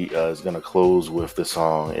movie is going to close with the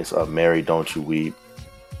song. It's "Mary, Don't You Weep."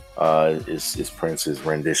 Is Prince's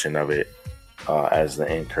rendition of it as the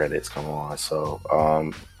end credits come on. So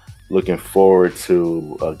looking forward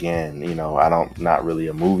to, again, not really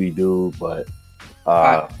a movie dude, but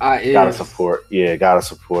gotta support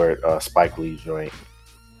Spike Lee's joint.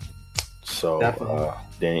 So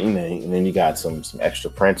then you got some extra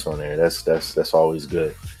Prince on there. That's always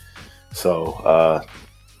good. So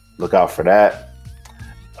look out for that.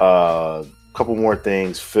 Couple more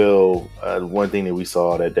things. Phil, one thing that we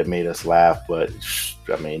saw that made us laugh, but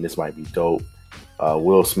I mean, this might be dope.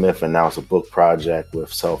 Will Smith announced a book project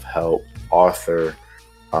with self-help author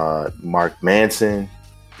Mark Manson.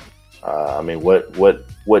 I mean,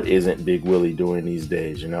 what isn't Big Willie doing these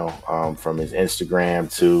days? From his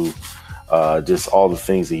Instagram to just all the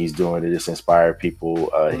things that he's doing to just inspire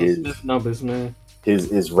people. His numbers, man.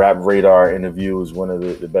 His Rap Radar interview was one of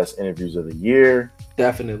the best interviews of the year.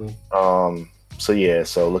 Definitely.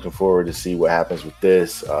 So looking forward to see what happens with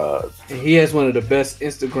this. He has one of the best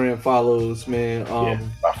Instagram follows, man.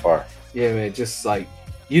 By far. Yeah, man. Just like,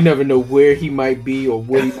 you never know where he might be or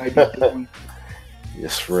what he might be doing.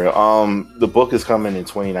 Yes, for real. The book is coming in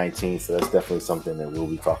 2019, so that's definitely something that we'll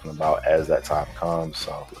be talking about as that time comes.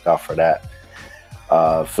 So look out for that.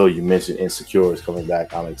 Phil, you mentioned Insecure is coming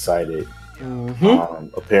back. I'm excited.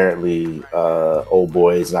 Mm-hmm. Apparently, Old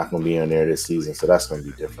Boy is not going to be on there this season, so that's going to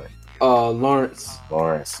be different. Lawrence,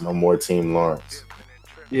 no more Team Lawrence.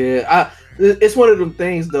 Yeah, it's one of them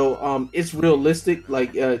things though. It's realistic,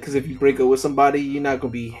 like, because if you break up with somebody, you're not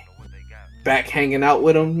gonna be back hanging out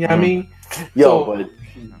with them. You know what I mean? But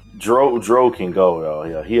Dro can go though.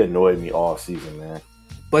 Yeah, he annoyed me all season, man.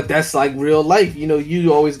 But that's like real life.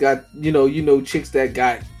 You always got chicks that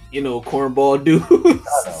got cornball dudes.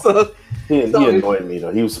 So he annoyed me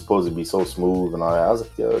though. He was supposed to be so smooth and all that. I was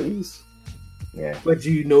like, yo, he's. Yeah. But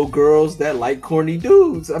girls that like corny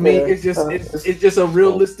dudes. I mean, it's just a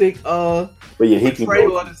realistic but yeah, he can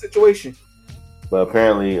go on the situation. But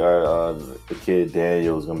apparently the kid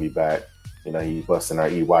Daniel is gonna be back. He's busting our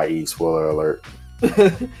EYE, spoiler alert.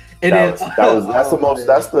 That's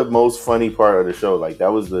the most funny part of the show. Like, that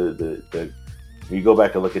was the when you go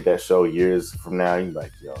back and look at that show years from now, you're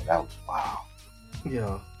like, yo, that was wow.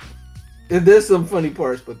 Yeah. There's some funny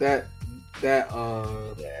parts, but that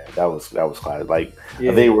was classic. Like,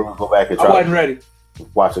 I think we're gonna go back and try. I wasn't ready.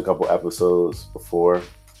 Watch a couple episodes before,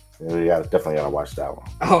 and we definitely gotta watch that one.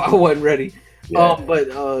 I wasn't ready. Yeah. But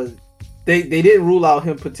they didn't rule out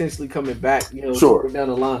him potentially coming back. Sure. Down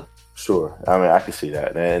the line. Sure. I mean, I can see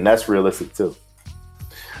that, and that's realistic too.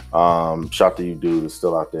 Shout to you, dude, who's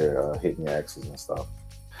still out there hitting your exes and stuff.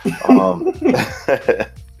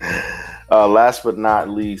 Last but not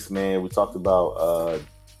least, man, we talked about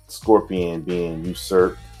Scorpion being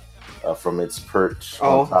usurped from its perch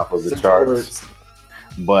on top of the charts.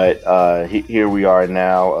 But here we are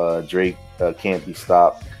now. Drake can't be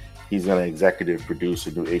stopped. He's going to executive produce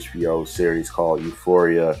a new HBO series called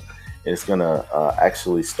Euphoria. And it's going to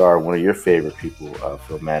actually star one of your favorite people,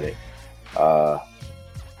 Philmatic,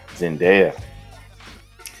 Zendaya.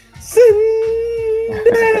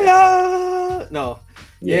 No.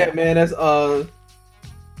 Yeah, man, that's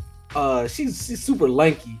she's super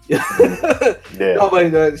lanky. Yeah. Oh my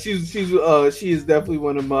God, she is definitely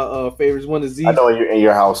one of my favorites. One of Z. I know in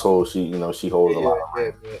your household, she holds a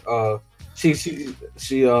lot.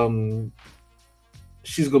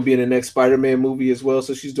 She's gonna be in the next Spider-Man movie as well,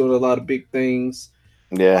 so she's doing a lot of big things.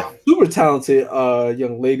 Yeah, super talented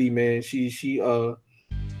young lady, man. She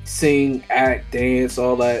sing, act, dance,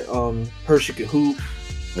 all that. Her she can hoop.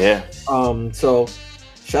 Yeah. So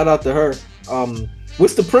shout out to her.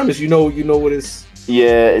 What's the premise? You know what it's.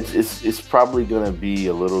 Yeah, it's probably gonna be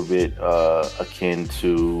a little bit akin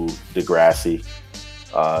to Degrassi.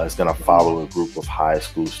 It's gonna follow a group of high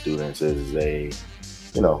school students as they,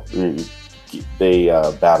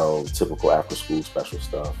 battle typical after school special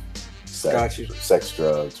stuff, sex,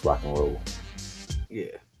 drugs, rock and roll. Yeah,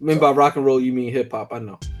 I mean by rock and roll you mean hip hop. I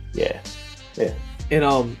know. Yeah. And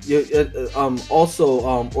also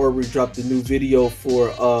Aubrey dropped a new video for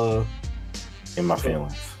In My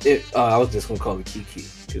Feelings. I was just gonna call it Kiki.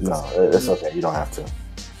 No, it's okay. You don't have to.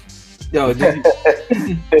 Yo,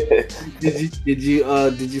 did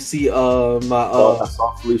you see my I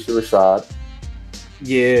saw Felicia Rashad.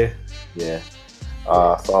 Yeah.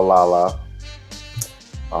 Saw Lala.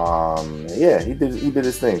 He did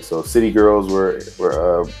his thing. So City Girls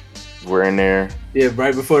were in there. Yeah,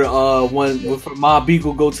 right before before Mob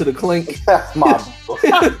Beagle go to the clink. Mob Beagle.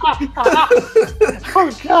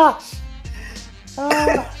 Oh gosh.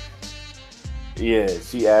 Yeah,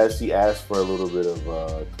 she asked for a little bit of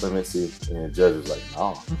clemency, and the judge was like,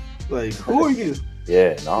 "No." Like, who are you?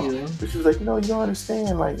 Yeah, no. Yeah. But she was like, "No, you don't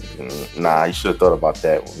understand." Like, nah, you should have thought about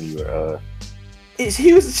that when you were.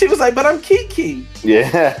 She was like, "But I'm Kiki."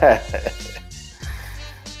 Yeah.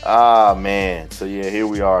 Man. So yeah, here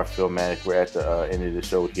we are, Philmatic. We're at the end of the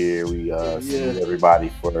show here. We salute everybody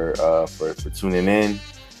for tuning in.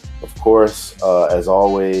 Of course, as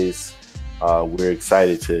always. We're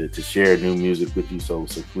excited to share new music with you. So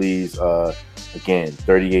please, again,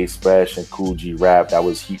 38 Special and Cool G Rap. That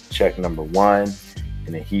was heat check number 1,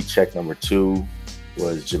 and then heat check number 2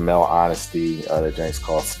 was Jamel Honesty. The joint's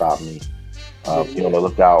called Stop Me. Be on the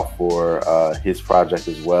lookout for his project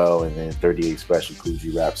as well. And then 38 Special, Cool G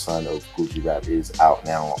Rap, son of Cool G Rap, is out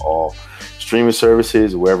now on all streaming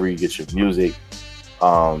services, wherever you get your music.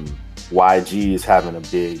 YG is having a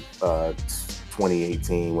big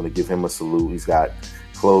 2018. Want to give him a salute. He's got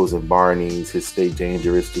Clothes and Barney's. His Stay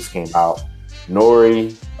Dangerous just came out.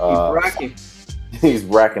 Nori, he's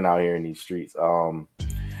bracking out here in these streets. Nori's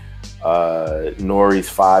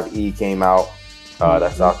 5E came out.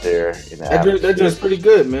 That's out there in the that just pretty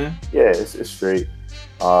good, man. Yeah, it's straight.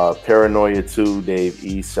 Paranoia 2, Dave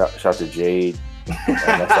East. Shout to Jade.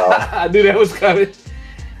 That's out. I knew that was coming.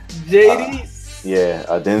 JD.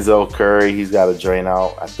 Denzel Curry, he's got a joint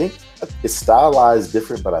out. I think it's stylized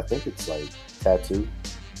different, but I think it's like tattoo.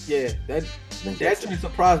 Yeah, that joint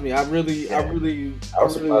surprised me. I really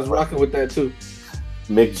was rocking with that too.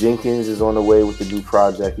 Mick Jenkins is on the way with the new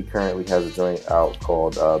project. He currently has a joint out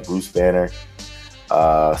called Bruce Banner.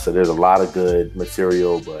 So there's a lot of good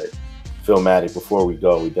material, but Philmatic, before we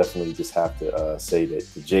go, we definitely just have to say that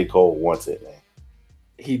J. Cole wants it, man.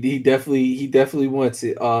 He definitely wants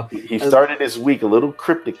it. He started this week a little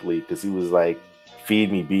cryptically because he was like,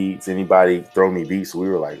 "Feed me beats, anybody throw me beats." So we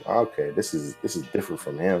were like, "Okay, this is different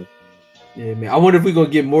from him." Yeah, man. I wonder if we're gonna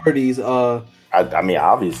get more of these. I mean,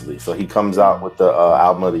 obviously. So he comes out with the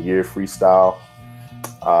album of the year freestyle.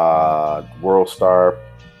 World Star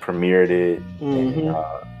premiered it. Mm-hmm. And,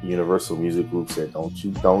 Universal Music Group said, "Don't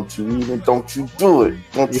you do it. Don't you."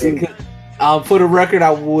 For the record, I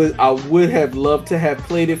would have loved to have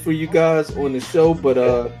played it for you guys on the show, but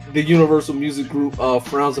the Universal Music Group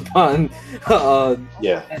frowns upon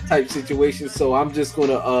that type situation. So I'm just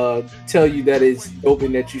gonna tell you that it's dope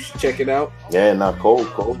and that you should check it out. Yeah, Cole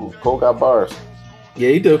got bars. Yeah,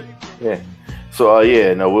 he do. Yeah. So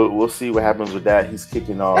we'll see what happens with that. He's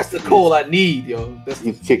kicking off. That's the Cole I need, yo.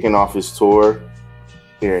 He's kicking off his tour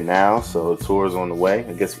here now. So the tour's on the way.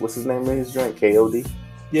 I guess what's his name in his joint? KOD.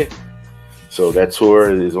 Yeah. So that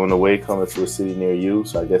tour is on the way, coming to a city near you.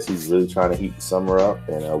 So I guess he's really trying to heat the summer up,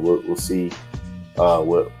 and we'll see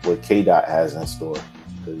what K-Dot has in store,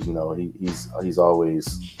 because he's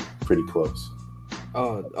always pretty close.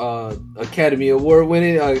 Academy Award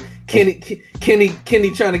winning Kenny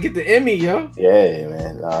trying to get the Emmy, yo. Yeah,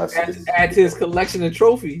 man. Add to his collection of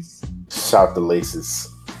trophies. Shout the laces.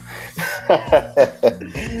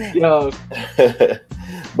 Yo.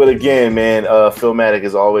 But again, man, Philmatic,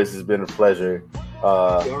 as always, has been a pleasure. You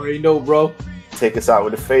already know, bro. Take us out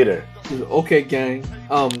with a fader. Okay, gang.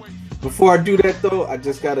 Before I do that, though, I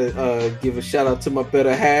just gotta give a shout out to my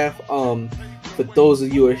better half. For those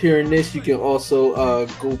of you who are hearing this, you can also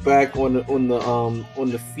go back on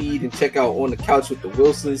the feed and check out On the Couch with the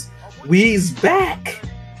Wilsons. We's back,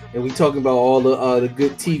 and we talking about all the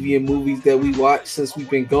good TV and movies that we watched since we've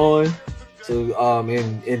been gone. So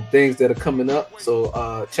and things that are coming up.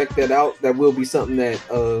 So check that out. That will be something that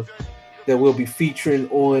we'll be featuring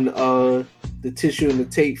on the Tissue and the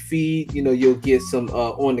Tape feed. You know, you'll get some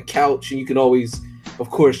On the Couch, and you can always, of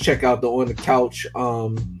course, check out the On the Couch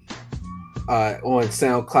on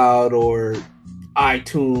SoundCloud or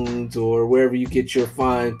iTunes or wherever you get your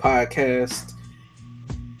fine podcast.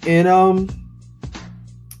 And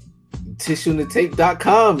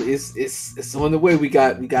tissueandthetape.com it's on the way. We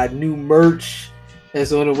got new merch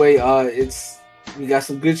that's on the way. We got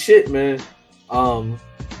some good shit, man.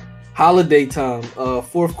 Holiday time,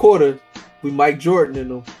 fourth quarter, we Mike Jordan in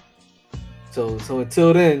them. So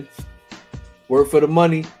until then, work for the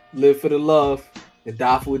money, live for the love, and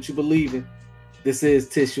die for what you believe in. This is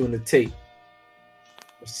Tissue and the Tape.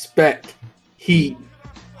 Respect, heat,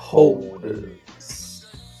 holders.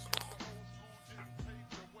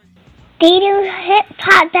 They do hip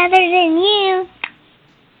hop better than you.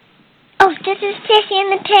 Oh, this is Tissue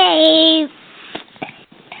and the Tape.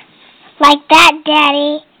 Like that,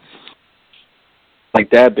 Daddy. Like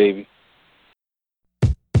that, baby.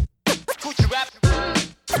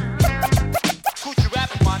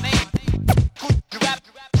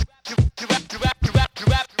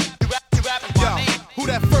 Who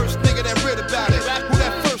that first nigga that read about it? Who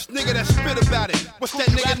that first nigga that spit about it? What's that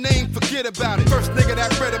nigga name? Forget about it. First nigga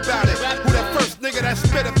that read about it. Who that first nigga that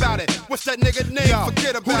spit about it? What's that nigga name?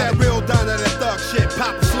 Forget about it. Who that real down to that thug shit?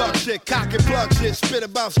 Pop and slug shit, cock and plug shit, spit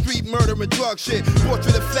about street murder and drug shit.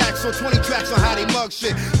 Portrait of facts on 20 tracks on how they mug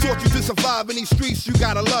shit. Taught you to survive in these streets, you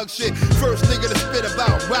gotta lug shit. First nigga to spit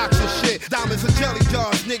about rocks and shit. Diamonds and jelly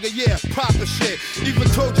jars, nigga, yeah, proper shit. Even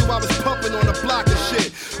told you I was pumping on the block of shit.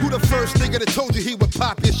 Who the first nigga that told you he would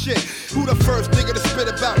pop your shit? Who the first nigga to spit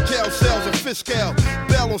about jail cells and fiscal?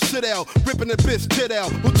 Bell on Citadel, ripping the bitch tit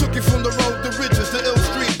out. Who took you from the road to riches, the ill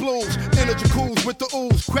street blues? Energy cools with the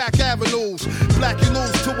ooze, crack avenues. Black you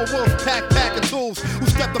lose to a wolf pack of tools. Who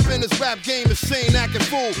stepped up in this rap game insane acting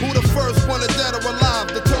fool? Who the first one dead or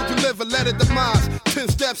alive that told you live and let it demise? 10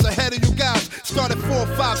 steps ahead of you guys, started 4,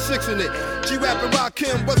 5, 6 in it. G-Rap and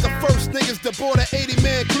Rakim was the first niggas that bought an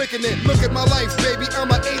 80-man clicking it. Look at my life, baby, I'm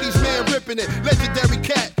an 80s man ripping it. Legendary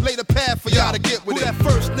cat, lay the path for y'all to get with it. Who that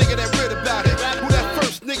first nigga that read about it? Who that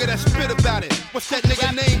first nigga that spit about it? What's that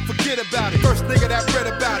nigga name? Forget about it. First nigga that read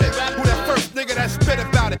about it. Who that first nigga that spit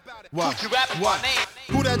about it? What?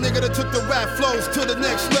 Who that nigga that took the rap flows to the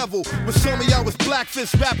next level? When some of y'all was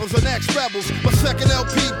blackfish rappers and ex-rebels. My second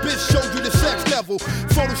LP, bitch, showed you the sex level.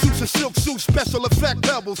 Photo shoots and silk suits, special effect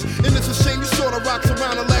pebbles. And it's a shame you saw the rocks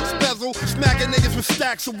around the Lex bezel. Smacking niggas with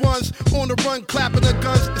stacks of ones. On the run, clapping their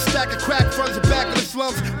guns. A stack of crack fronts and back of the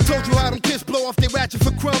slums. Told you how them kids blow off they ratchet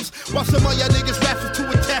for crumbs. While some of y'all niggas raps were too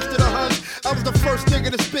attached to the huns. I was the first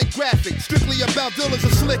nigga to spit graphic. Strictly about dealers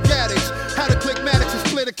and slick addicts. How to click Maddox and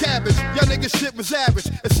split a cabbage. Y'all niggas shit was average.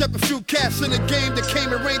 Except a few cats in the game that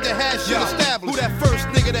came and reigned the hash shit established. Who that first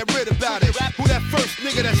nigga that read about it? Who that first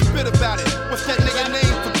nigga that spit about it? What's that nigga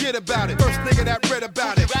name? Forget about it. First nigga that read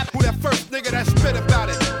about it. Who that first nigga that spit about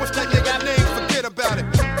it?